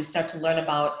class and you start to learn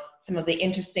about some of the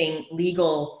interesting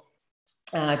legal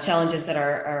challenges that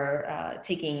are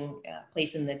taking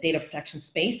place in the data protection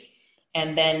space.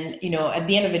 And then, at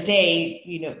the end of the day,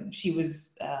 she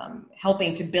was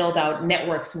helping to build out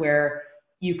networks where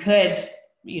you could,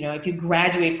 if you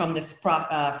graduate from this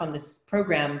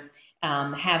program,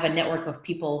 have a network of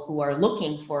people who are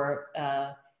looking for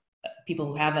people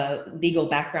who have a legal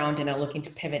background and are looking to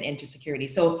pivot into security.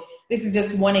 So this is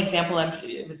just one example.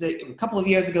 It was a couple of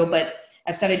years ago, but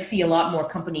I've started to see a lot more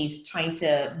companies trying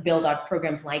to build out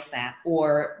programs like that,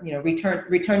 or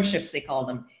returnships, they call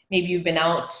them. Maybe you've been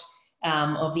out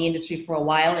of the industry for a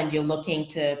while and you're looking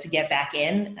to get back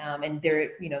in, and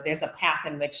there's a path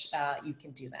in which you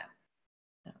can do that.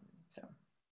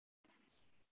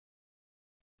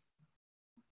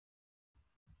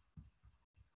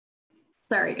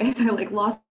 Sorry, guys, I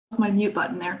lost my mute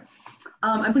button there.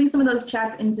 I'm putting some of those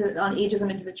chats into ageism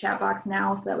into the chat box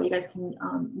now, so that way you guys can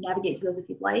navigate to those if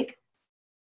you'd like.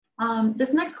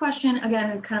 This next question,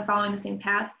 again, is kind of following the same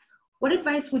path. What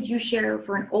advice would you share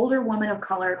for an older woman of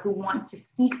color who wants to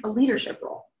seek a leadership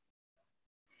role?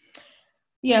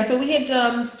 Yeah, so we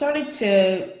had started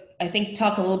to, I think,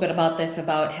 talk a little bit about this,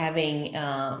 about having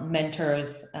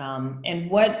mentors. And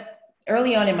what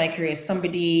early on in my career,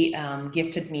 somebody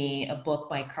gifted me a book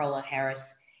by Carla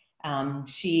Harris.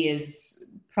 She is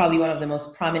probably one of the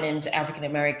most prominent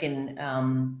African-American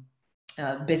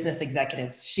business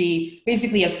executives. She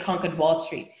basically has conquered Wall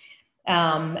Street.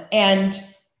 And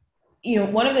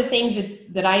one of the things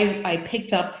that I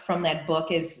picked up from that book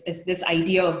is this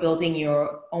idea of building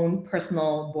your own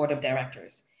personal board of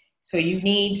directors. So you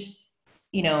need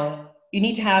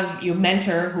to have your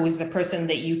mentor, who is the person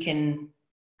that you can,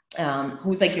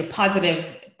 who's like your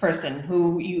positive person,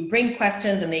 who you bring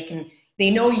questions and they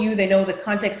know you, they know the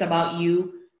context about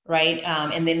you, right?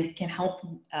 And then can help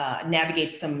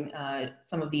navigate some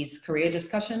of these career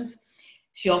discussions.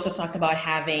 She also talked about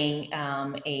having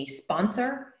a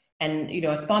sponsor. And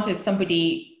a sponsor is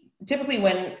somebody, typically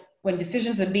when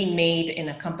decisions are being made in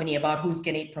a company about who's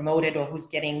getting promoted or who's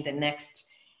getting the next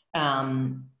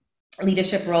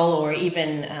leadership role, or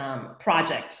even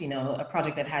project, a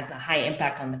project that has a high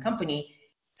impact on the company,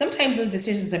 sometimes those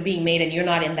decisions are being made and you're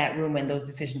not in that room when those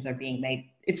decisions are being made.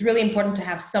 It's really important to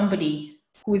have somebody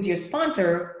who is your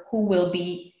sponsor, who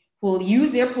will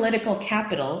use their political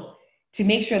capital to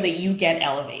make sure that you get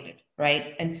elevated,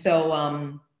 right? And so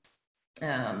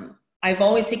I've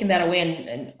always taken that away,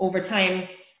 and over time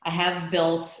I have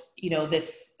built,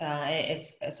 this.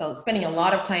 So spending a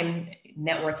lot of time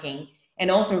networking, and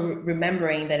also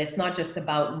remembering that it's not just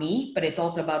about me, but it's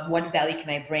also about what value can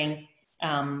I bring,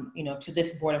 to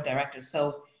this board of directors.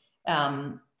 So,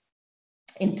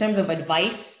 in terms of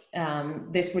advice,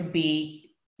 this would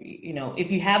be,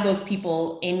 if you have those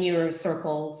people in your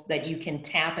circles that you can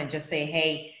tap and just say,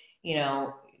 hey,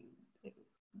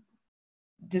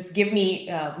 just give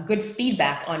me good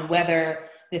feedback on whether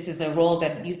this is a role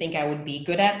that you think I would be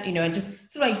good at, and just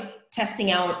sort of like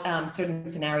testing out certain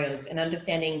scenarios and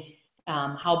understanding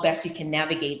how best you can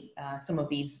navigate some of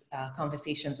these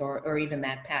conversations or even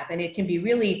that path. And it can be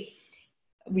really,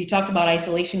 we talked about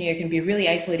isolation here, it can be really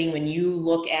isolating when you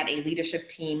look at a leadership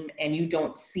team and you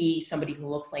don't see somebody who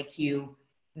looks like you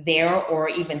there or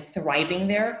even thriving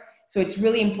there. So it's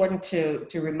really important to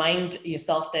remind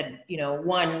yourself that,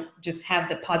 one, just have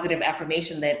the positive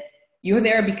affirmation that you're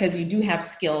there because you do have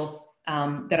skills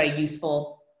that are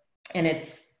useful, and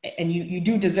you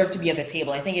do deserve to be at the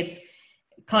table. I think it's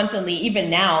constantly, even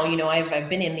now, I've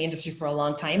been in the industry for a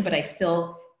long time, but I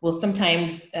still will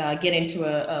sometimes get into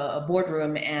a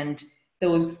boardroom and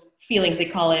those feelings, they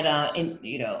call it,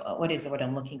 what is it, what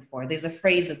I'm looking for? There's a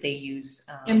phrase that they use.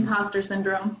 Imposter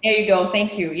syndrome. There you go.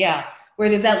 Thank you. Yeah. Where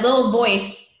there's that little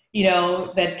voice,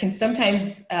 that can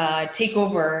sometimes take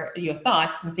over your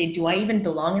thoughts and say, do I even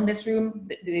belong in this room?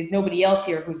 There's nobody else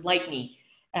here who's like me.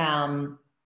 And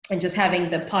just having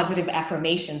the positive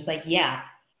affirmations like, yeah,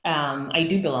 I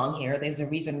do belong here. There's a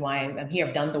reason why I'm here.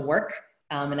 I've done the work,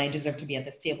 and I deserve to be at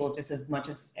this table just as much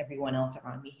as everyone else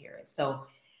around me here is. So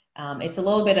it's a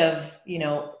little bit of,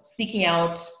 seeking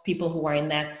out people who are in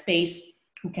that space,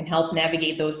 who can help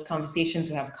navigate those conversations,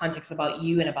 who have context about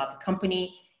you and about the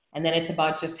company. And then it's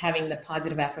about just having the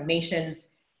positive affirmations.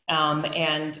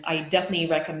 And I definitely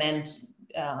recommend,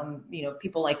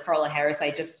 people like Carla Harris.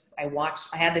 I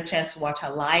had the chance to watch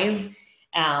her live.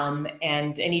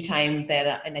 And anytime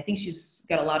that, and I think she's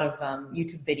got a lot of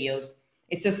YouTube videos,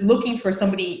 it's just looking for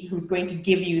somebody who's going to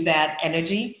give you that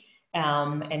energy,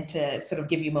 and to sort of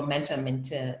give you momentum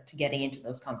into getting into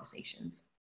those conversations.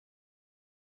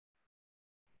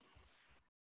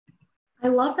 I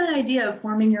love that idea of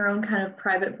forming your own kind of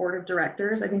private board of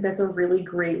directors. I think that's a really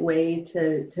great way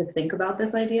to think about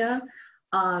this idea.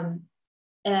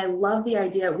 And I love the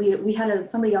idea. We had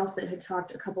somebody else that had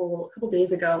talked a couple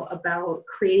days ago about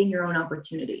creating your own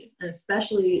opportunities, and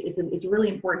especially it's really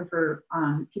important for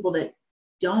people that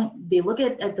they look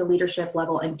at the leadership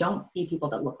level and don't see people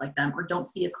that look like them or don't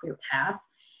see a clear path.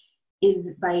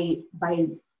 Is by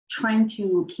trying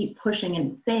to keep pushing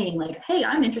and saying like, hey,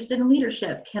 I'm interested in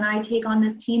leadership. Can I take on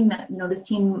this team, this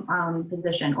team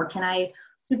position, or can I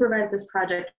supervise this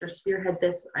project or spearhead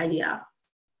this idea?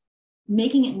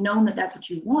 Making it known that that's what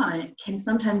you want can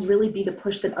sometimes really be the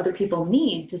push that other people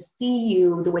need to see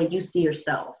you the way you see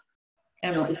yourself.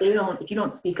 Absolutely. If you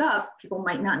don't speak up, people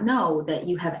might not know that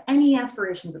you have any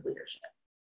aspirations of leadership.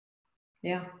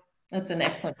 Yeah, that's an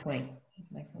excellent point.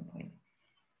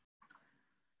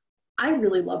 I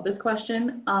really love this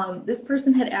question. This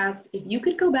person had asked, if you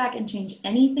could go back and change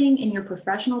anything in your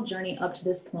professional journey up to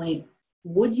this point,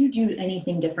 would you do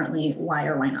anything differently? Why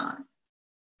or why not?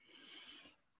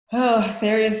 Oh,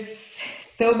 there is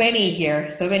so many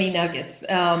here, so many nuggets.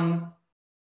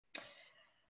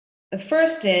 The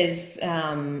first is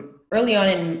early on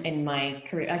in my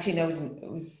career, actually, no,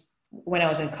 it was when I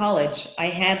was in college, I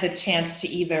had the chance to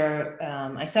either,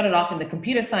 I started off in the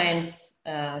computer science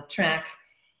track,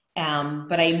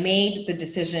 but I made the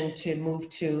decision to move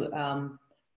to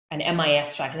an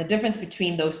MIS track. And the difference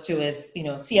between those two is,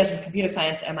 CS is computer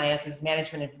science, MIS is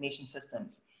management information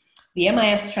systems. The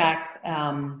MIS track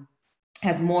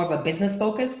has more of a business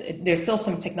focus. There's still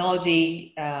some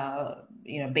technology,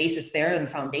 basis there and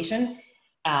foundation,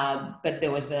 but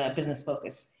there was a business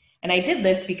focus. And I did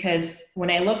this because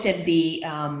when I looked at the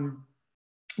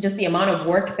just the amount of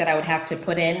work that I would have to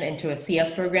put into a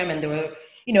CS program, and there were,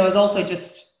 it was also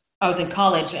just, I was in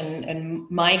college, and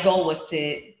my goal was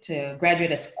to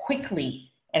graduate as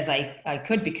quickly as I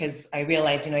could, because I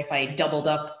realized, if I doubled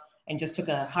up and just took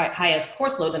a higher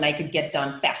course load, then I could get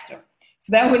done faster.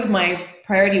 So that was my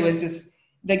priority, was just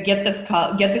to get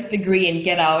this degree and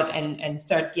get out and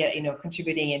start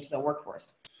contributing into the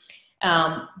workforce.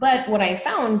 But what I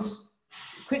found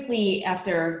quickly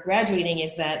after graduating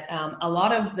is that a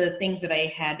lot of the things that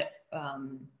I had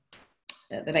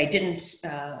that I didn't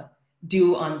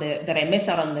do that I missed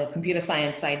out on the computer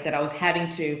science side, that I was having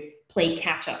to play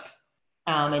catch up.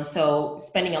 And so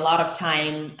spending a lot of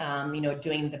time,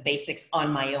 doing the basics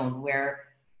on my own,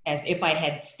 whereas if I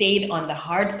had stayed on the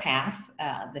hard path,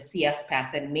 the CS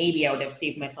path, then maybe I would have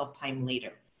saved myself time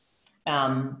later.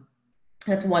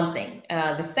 That's one thing.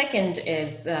 The second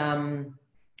is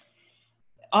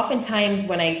oftentimes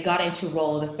when I got into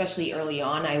roles, especially early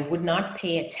on, I would not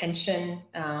pay attention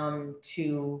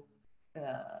to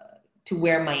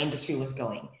where my industry was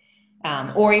going,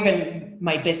 or even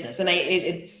my business. And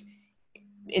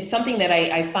it's something that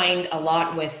I find a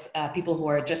lot with people who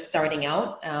are just starting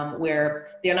out, where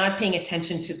they're not paying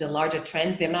attention to the larger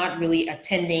trends. They're not really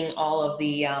attending all of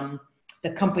the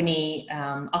company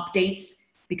updates,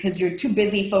 because you're too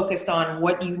busy focused on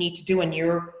what you need to do in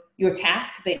your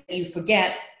task, that you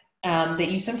forget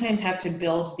that you sometimes have to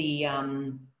build the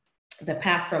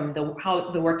path from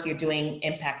how the work you're doing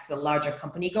impacts the larger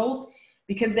company goals,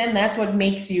 because then that's what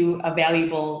makes you a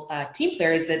valuable team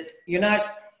player. Is that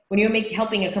when you're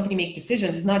helping a company make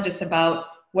decisions, it's not just about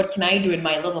what can I do in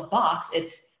my little box,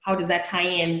 it's how does that tie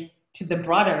in to the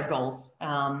broader goals.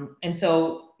 And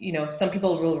so, some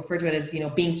people will refer to it as,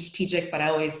 being strategic, but I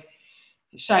always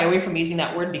shy away from using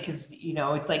that word, because,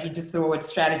 it's like you just throw a word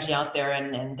strategy out there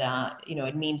and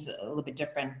it means a little bit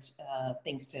different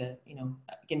things to,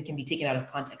 again, can be taken out of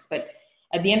context. But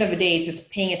at the end of the day, it's just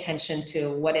paying attention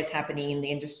to what is happening in the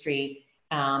industry,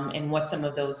 and what some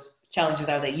of those challenges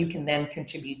are that you can then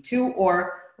contribute to,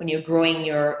 or when you're growing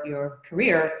your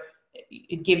career,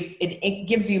 it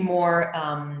gives you more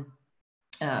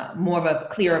of a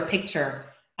clearer picture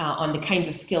on the kinds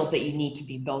of skills that you need to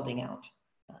be building out.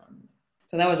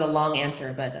 So that was a long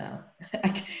answer, but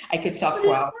I could talk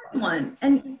for hours. One,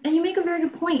 and you make a very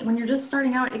good point. When you're just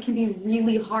starting out, it can be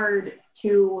really hard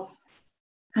to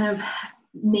kind of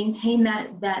maintain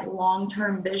that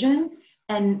long-term vision,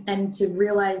 and to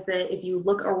realize that if you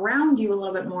look around you a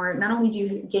little bit more, not only do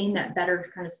you gain that better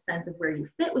kind of sense of where you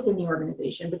fit within the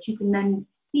organization, but you can then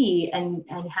see and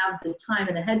have the time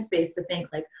and the headspace to think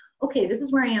like, okay, this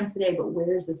is where I am today, but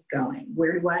where is this going?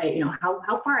 Where do I,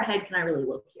 how far ahead can I really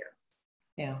look here?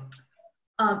 Yeah.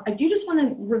 I do just want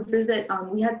to revisit,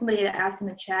 we had somebody that asked in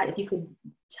the chat if you could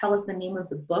tell us the name of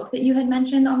the book that you had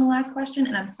mentioned on the last question.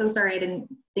 And I'm so sorry I didn't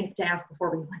think to ask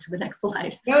before we went to the next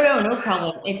slide. No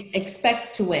problem. It's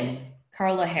Expect to Win.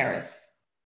 Carla Harris.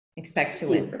 Expect to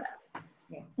Win. Thank you for that.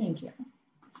 Yeah. Thank you.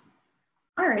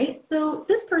 All right, so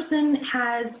this person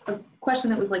has a question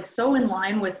that was like so in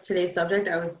line with today's subject,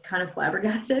 I was kind of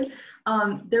flabbergasted.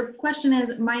 Their question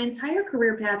is, my entire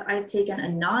career path, I've taken a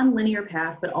non-linear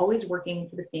path, but always working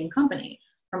for the same company,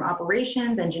 from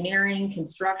operations, engineering,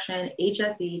 construction,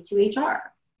 HSE to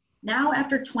HR. Now,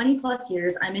 after 20 plus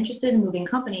years, I'm interested in moving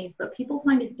companies, but people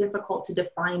find it difficult to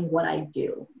define what I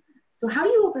do. So how do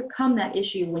you overcome that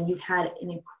issue when you've had an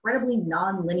incredibly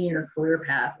non-linear career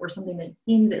path or something that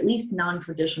seems at least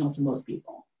non-traditional to most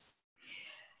people?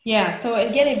 Yeah, so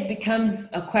again, it becomes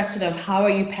a question of how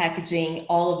are you packaging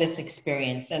all of this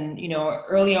experience? And,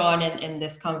 early on in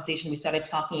this conversation, we started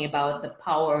talking about the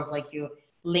power of like your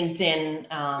LinkedIn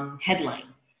headline,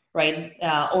 right?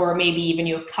 Or maybe even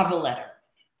your cover letter.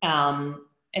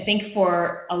 I think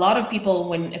for a lot of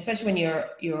people, especially when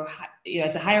you're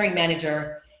as a hiring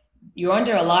manager, you're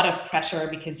under a lot of pressure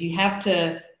because you have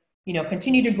to,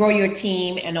 continue to grow your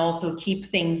team and also keep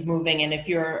things moving. And if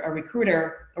you're a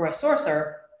recruiter or a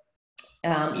sourcer,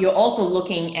 you're also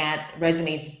looking at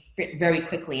resumes very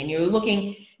quickly, and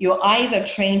your eyes are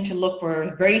trained to look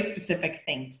for very specific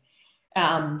things.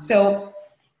 So,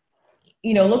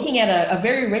 looking at a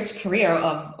very rich career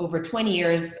of over 20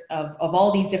 years of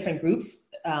all these different groups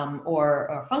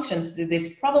or functions,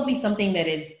 there's probably something that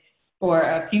is, or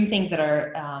a few things that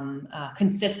are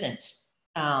consistent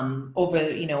over,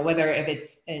 whether if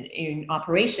it's in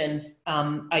operations,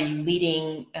 are you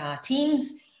leading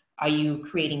teams? Are you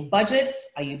creating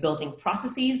budgets? Are you building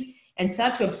processes? And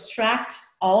start to abstract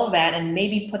all of that and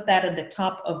maybe put that at the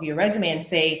top of your resume and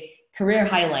say career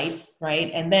highlights,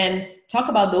 right? And then talk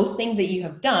about those things that you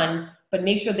have done, but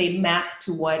make sure they map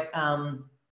to what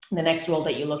the next role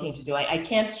that you're looking to do. I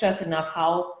can't stress enough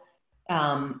how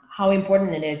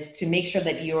important it is to make sure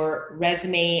that your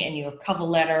resume and your cover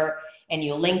letter and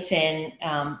your LinkedIn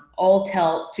all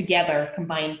tell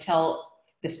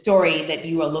the story that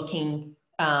you are looking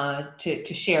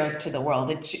to share to the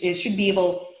world. It should be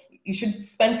you should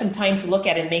spend some time to look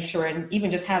at it and make sure, and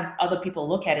even just have other people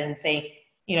look at it and say,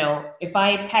 if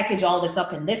I package all this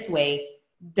up in this way,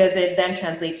 does it then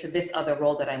translate to this other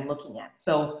role that I'm looking at?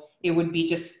 So it would be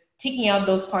just taking out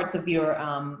those parts of your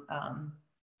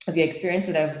experience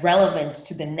that are relevant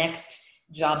to the next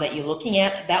job that you're looking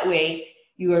at. That way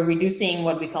you are reducing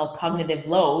what we call cognitive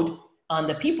load on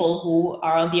the people who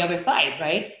are on the other side,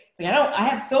 right? It's like, I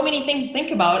have so many things to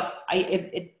think about.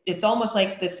 It's almost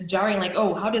like this jarring, like,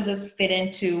 oh, how does this fit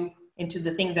into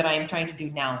the thing that I'm trying to do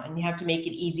now? And you have to make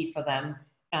it easy for them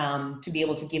to be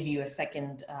able to give you a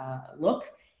second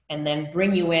look, and then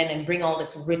bring you in and bring all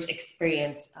this rich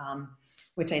experience,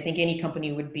 which I think any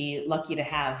company would be lucky to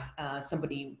have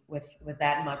somebody with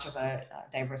that much of a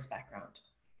diverse background.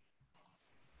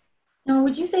 Now,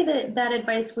 would you say that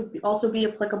advice would also be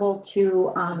applicable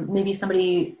to maybe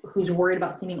somebody who's worried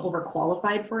about seeming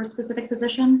overqualified for a specific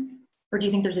position? Or do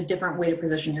you think there's a different way to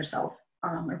position yourself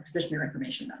or position your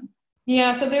information then?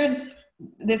 Yeah, so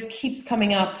this keeps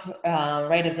coming up,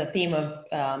 right, as a theme of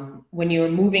when you're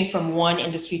moving from one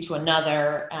industry to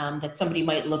another, that somebody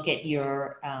might look at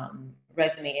your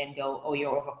resume and go, oh,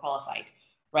 you're overqualified,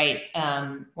 right?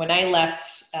 When I left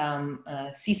a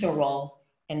CISO role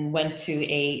and went to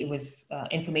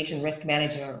information risk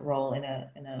manager role in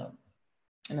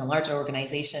a larger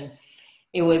organization,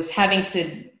 it was having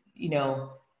to,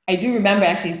 I do remember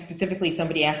actually specifically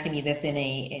somebody asking me this in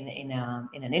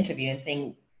an interview and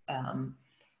saying,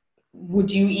 would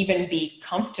you even be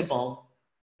comfortable,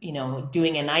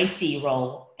 doing an IC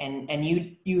role and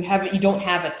you don't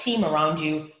have a team around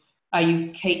you? How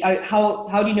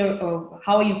do you know, or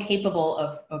how are you capable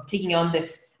of taking on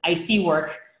this IC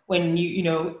work when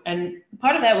and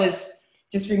part of that was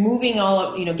just removing all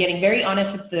of, getting very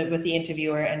honest with the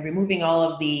interviewer and removing all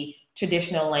of the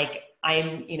traditional, like,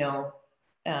 I'm,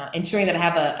 ensuring that I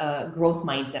have a growth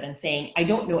mindset and saying, I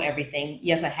don't know everything.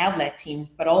 Yes, I have led teams,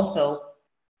 but also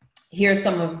here's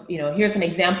some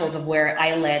examples of where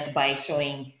I led by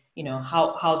showing,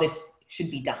 how this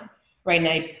should be done. Right. And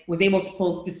I was able to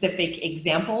pull specific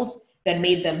examples that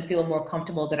made them feel more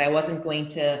comfortable that I wasn't going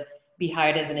to be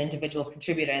hired as an individual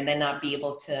contributor and then not be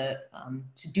able to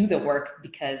do the work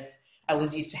because I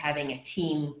was used to having a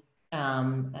team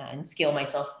and scale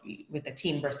myself with a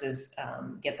team versus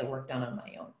get the work done on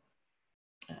my own.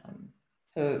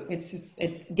 So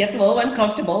it gets a little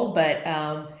uncomfortable, but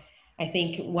I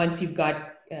think once you've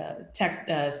got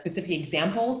specific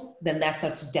examples, then that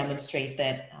starts to demonstrate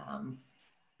that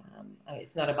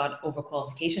it's not about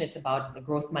overqualification, it's about the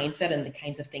growth mindset and the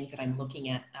kinds of things that I'm looking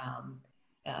at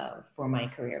for my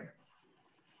career.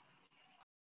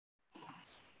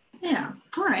 Yeah,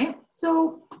 all right.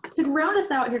 So to round us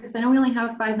out here, because I know we only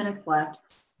have 5 minutes left,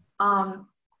 I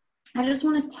just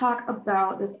want to talk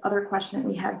about this other question that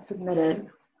we had submitted.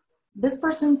 This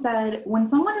person said, when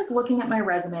someone is looking at my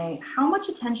resume, how much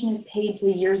attention is paid to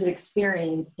the years of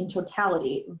experience in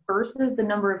totality versus the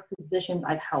number of positions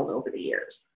I've held over the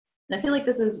years? And I feel like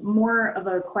this is more of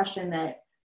a question that,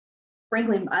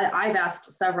 frankly, I've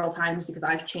asked several times because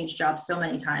I've changed jobs so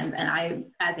many times. And I,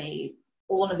 as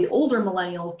one of the older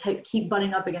millennials, keep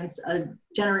butting up against a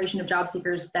generation of job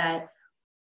seekers that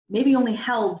maybe only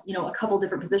held, a couple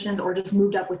different positions or just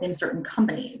moved up within certain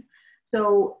companies.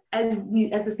 So as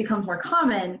this becomes more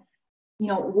common,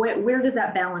 where does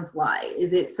that balance lie?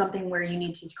 Is it something where you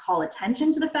need to call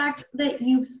attention to the fact that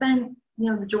you've spent,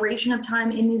 the duration of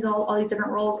time in all these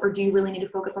different roles, or do you really need to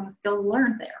focus on the skills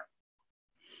learned there?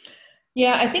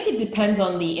 Yeah, I think it depends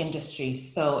on the industry.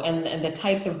 So, and the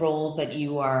types of roles that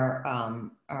you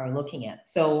are looking at.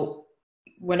 So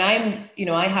when I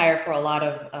hire for a lot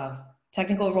of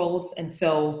technical roles. And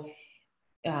so,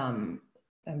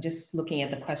 I'm just looking at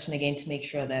the question again to make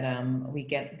sure that we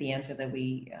get the answer that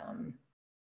we,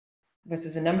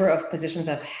 versus a number of positions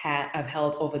I've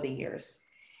held over the years.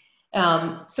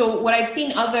 So what I've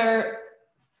seen other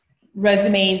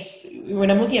resumes,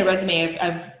 when I'm looking at a resume,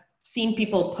 I've seen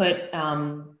people put,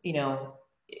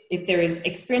 if there is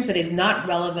experience that is not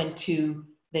relevant to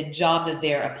the job that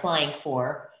they're applying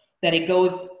for, that it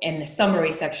goes in the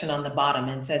summary section on the bottom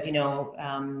and says,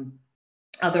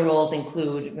 other roles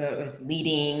include it's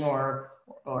leading or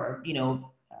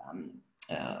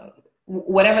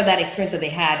whatever that experience that they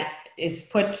had is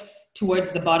put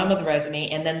towards the bottom of the resume,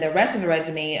 and then the rest of the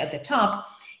resume at the top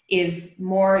is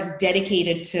more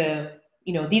dedicated to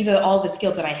these are all the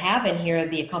skills that I have, and here are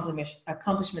the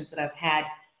accomplishments that I've had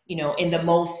in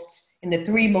the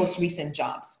 3 most recent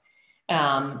jobs,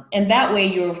 and that way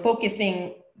you're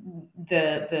focusing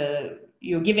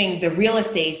you're giving the real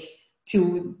estate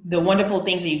to the wonderful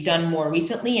things that you've done more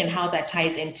recently and how that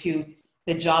ties into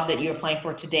the job that you're applying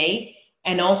for today.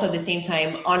 And also at the same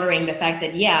time, honoring the fact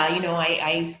that,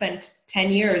 I spent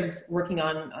 10 years working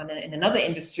in another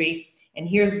industry, and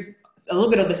here's a little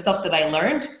bit of the stuff that I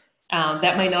learned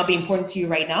that might not be important to you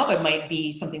right now, but might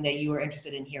be something that you are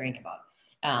interested in hearing about.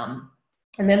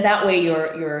 And then that way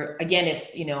you're again,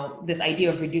 it's, this idea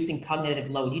of reducing cognitive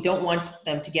load. You don't want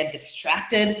them to get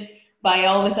distracted by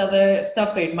all this other stuff.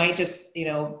 So it might just,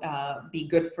 be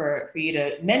good for you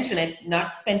to mention it,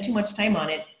 not spend too much time on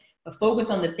it, but focus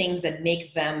on the things that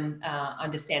make them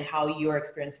understand how your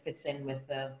experience fits in with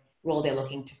the role they're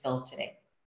looking to fill today.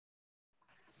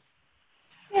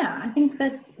 Yeah, I think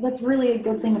that's really a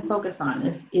good thing to focus on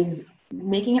is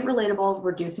making it relatable,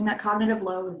 reducing that cognitive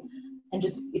load, and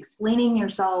just explaining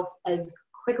yourself as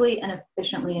quickly and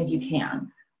efficiently as you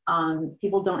can.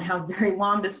 People don't have very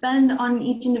long to spend on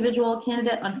each individual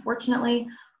candidate, unfortunately.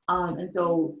 And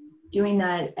so doing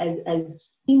that as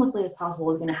seamlessly as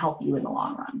possible is going to help you in the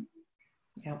long run.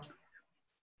 Yeah.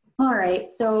 All right.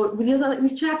 So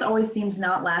these chats always seem to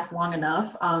not last long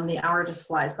enough. The hour just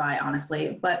flies by,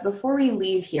 honestly. But before we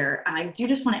leave here, I do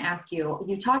just want to ask you,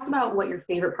 you talked about what your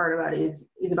favorite part about is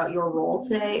about your role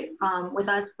today with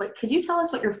us, but could you tell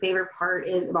us what your favorite part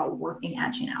is about working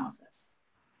at Chainalysis?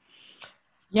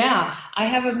 Yeah, I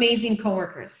have amazing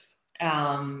coworkers.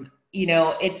 I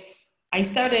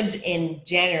started in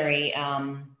January,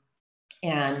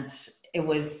 and I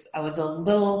was a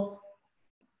little,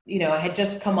 I had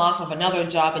just come off of another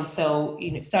job, and so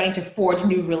starting to forge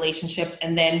new relationships,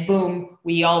 and then boom,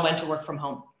 we all went to work from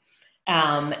home.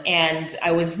 And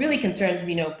I was really concerned,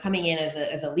 coming in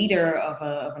as a leader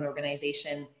of an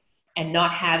organization and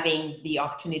not having the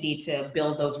opportunity to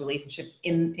build those relationships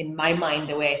in my mind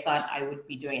the way I thought I would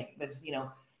be doing it. It was,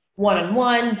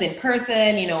 one-on-ones in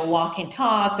person, walk-in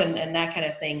talks and that kind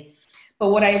of thing.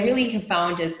 But what I really have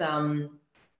found is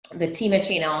the team at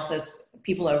Chainalysis,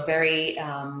 people are very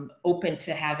open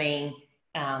to having,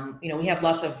 we have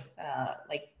lots of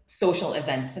social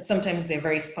events, and sometimes they're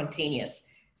very spontaneous.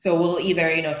 So we'll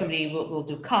either, somebody will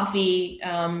do coffee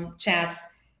chats.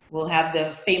 We'll have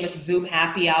the famous Zoom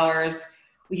happy hours.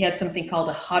 We had something called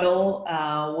a huddle,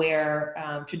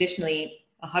 where traditionally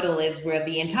a huddle is where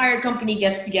the entire company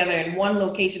gets together in one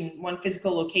location, one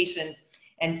physical location,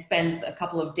 and spends a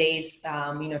couple of days,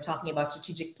 talking about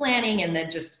strategic planning and then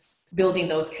just building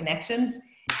those connections.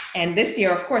 And this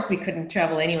year, of course, we couldn't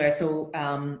travel anywhere. So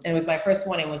it was my first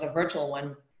one. It was a virtual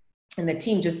one. And the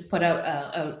team just put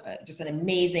out just an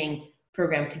amazing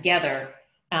program together,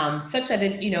 such that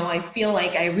I feel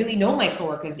like I really know my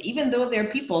coworkers, even though they're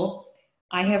people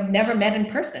I have never met in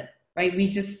person, right?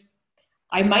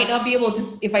 I might not be able to,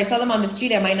 if I saw them on the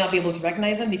street, I might not be able to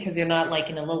recognize them because they're not like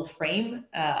in a little frame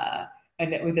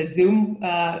and with a Zoom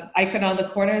icon on the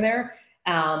corner there.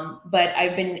 But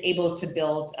I've been able to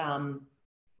build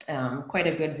quite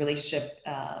a good relationship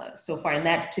so far. And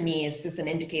that to me is just an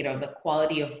indicator of the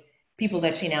quality of people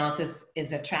that Chainalysis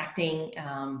is attracting.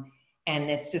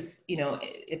 And it's just, you know,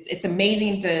 it's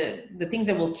amazing the things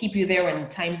that will keep you there when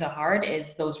times are hard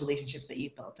is those relationships that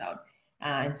you've built out.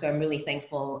 And so I'm really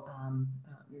thankful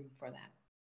for that.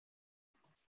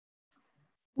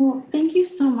 Well, thank you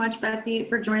so much, Betsy,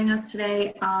 for joining us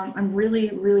today. I'm really,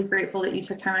 really grateful that you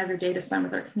took time out of your day to spend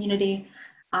with our community.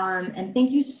 And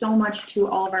thank you so much to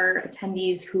all of our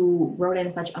attendees who wrote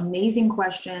in such amazing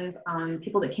questions,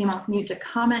 people that came off mute to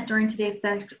comment during today's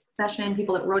session,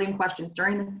 people that wrote in questions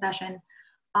during the session.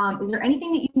 Is there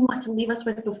anything that you want to leave us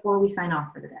with before we sign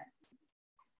off for the day?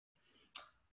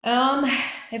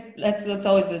 That's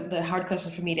always the hard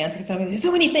question for me to answer because there's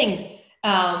so many things.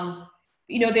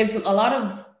 You know, there's a lot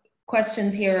of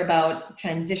questions here about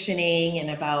transitioning and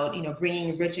about, you know,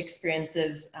 bringing rich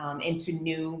experiences into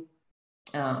new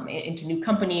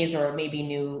companies or maybe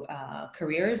new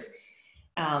careers.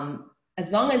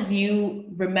 As long as you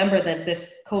remember that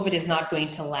this COVID is not going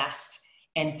to last,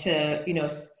 and to, you know,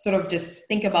 sort of just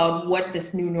think about what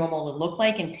this new normal will look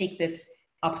like and take this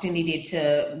opportunity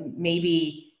to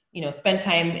maybe, you know, spend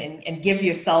time and give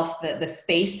yourself the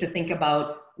space to think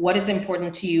about what is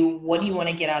important to you, what do you want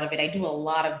to get out of it. I do a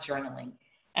lot of journaling,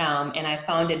 and I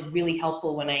found it really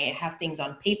helpful when I have things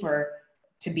on paper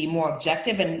to be more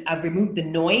objective, and I've removed the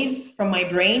noise from my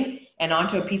brain and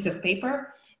onto a piece of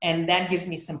paper, and that gives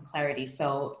me some clarity.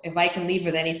 So if I can leave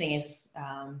with anything is,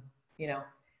 you know,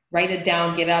 write it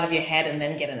down, get it out of your head, and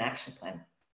then get an action plan.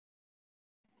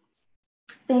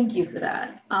 Thank you for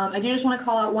that. I do just want to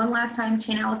call out one last time,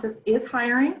 Chainalysis is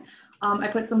hiring. I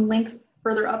put some links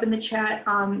further up in the chat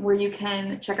where you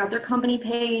can check out their company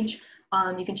page.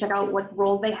 You can check out what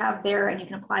roles they have there, and you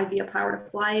can apply via Power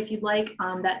to Fly if you'd like.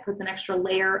 That puts an extra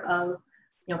layer of,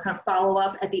 you know, kind of follow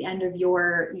up at the end of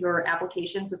your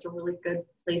application. So it's a really good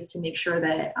place to make sure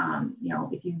that, you know,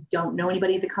 if you don't know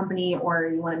anybody at the company or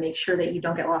you want to make sure that you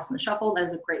don't get lost in the shuffle, that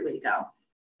is a great way to go.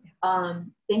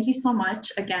 Thank you so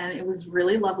much. Again, it was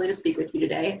really lovely to speak with you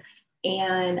today.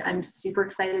 And I'm super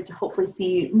excited to hopefully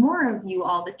see more of you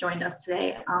all that joined us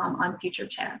today on future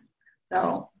chats.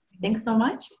 So thanks so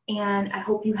much. And I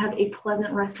hope you have a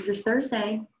pleasant rest of your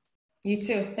Thursday. You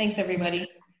too. Thanks, everybody.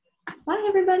 Bye,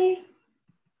 everybody.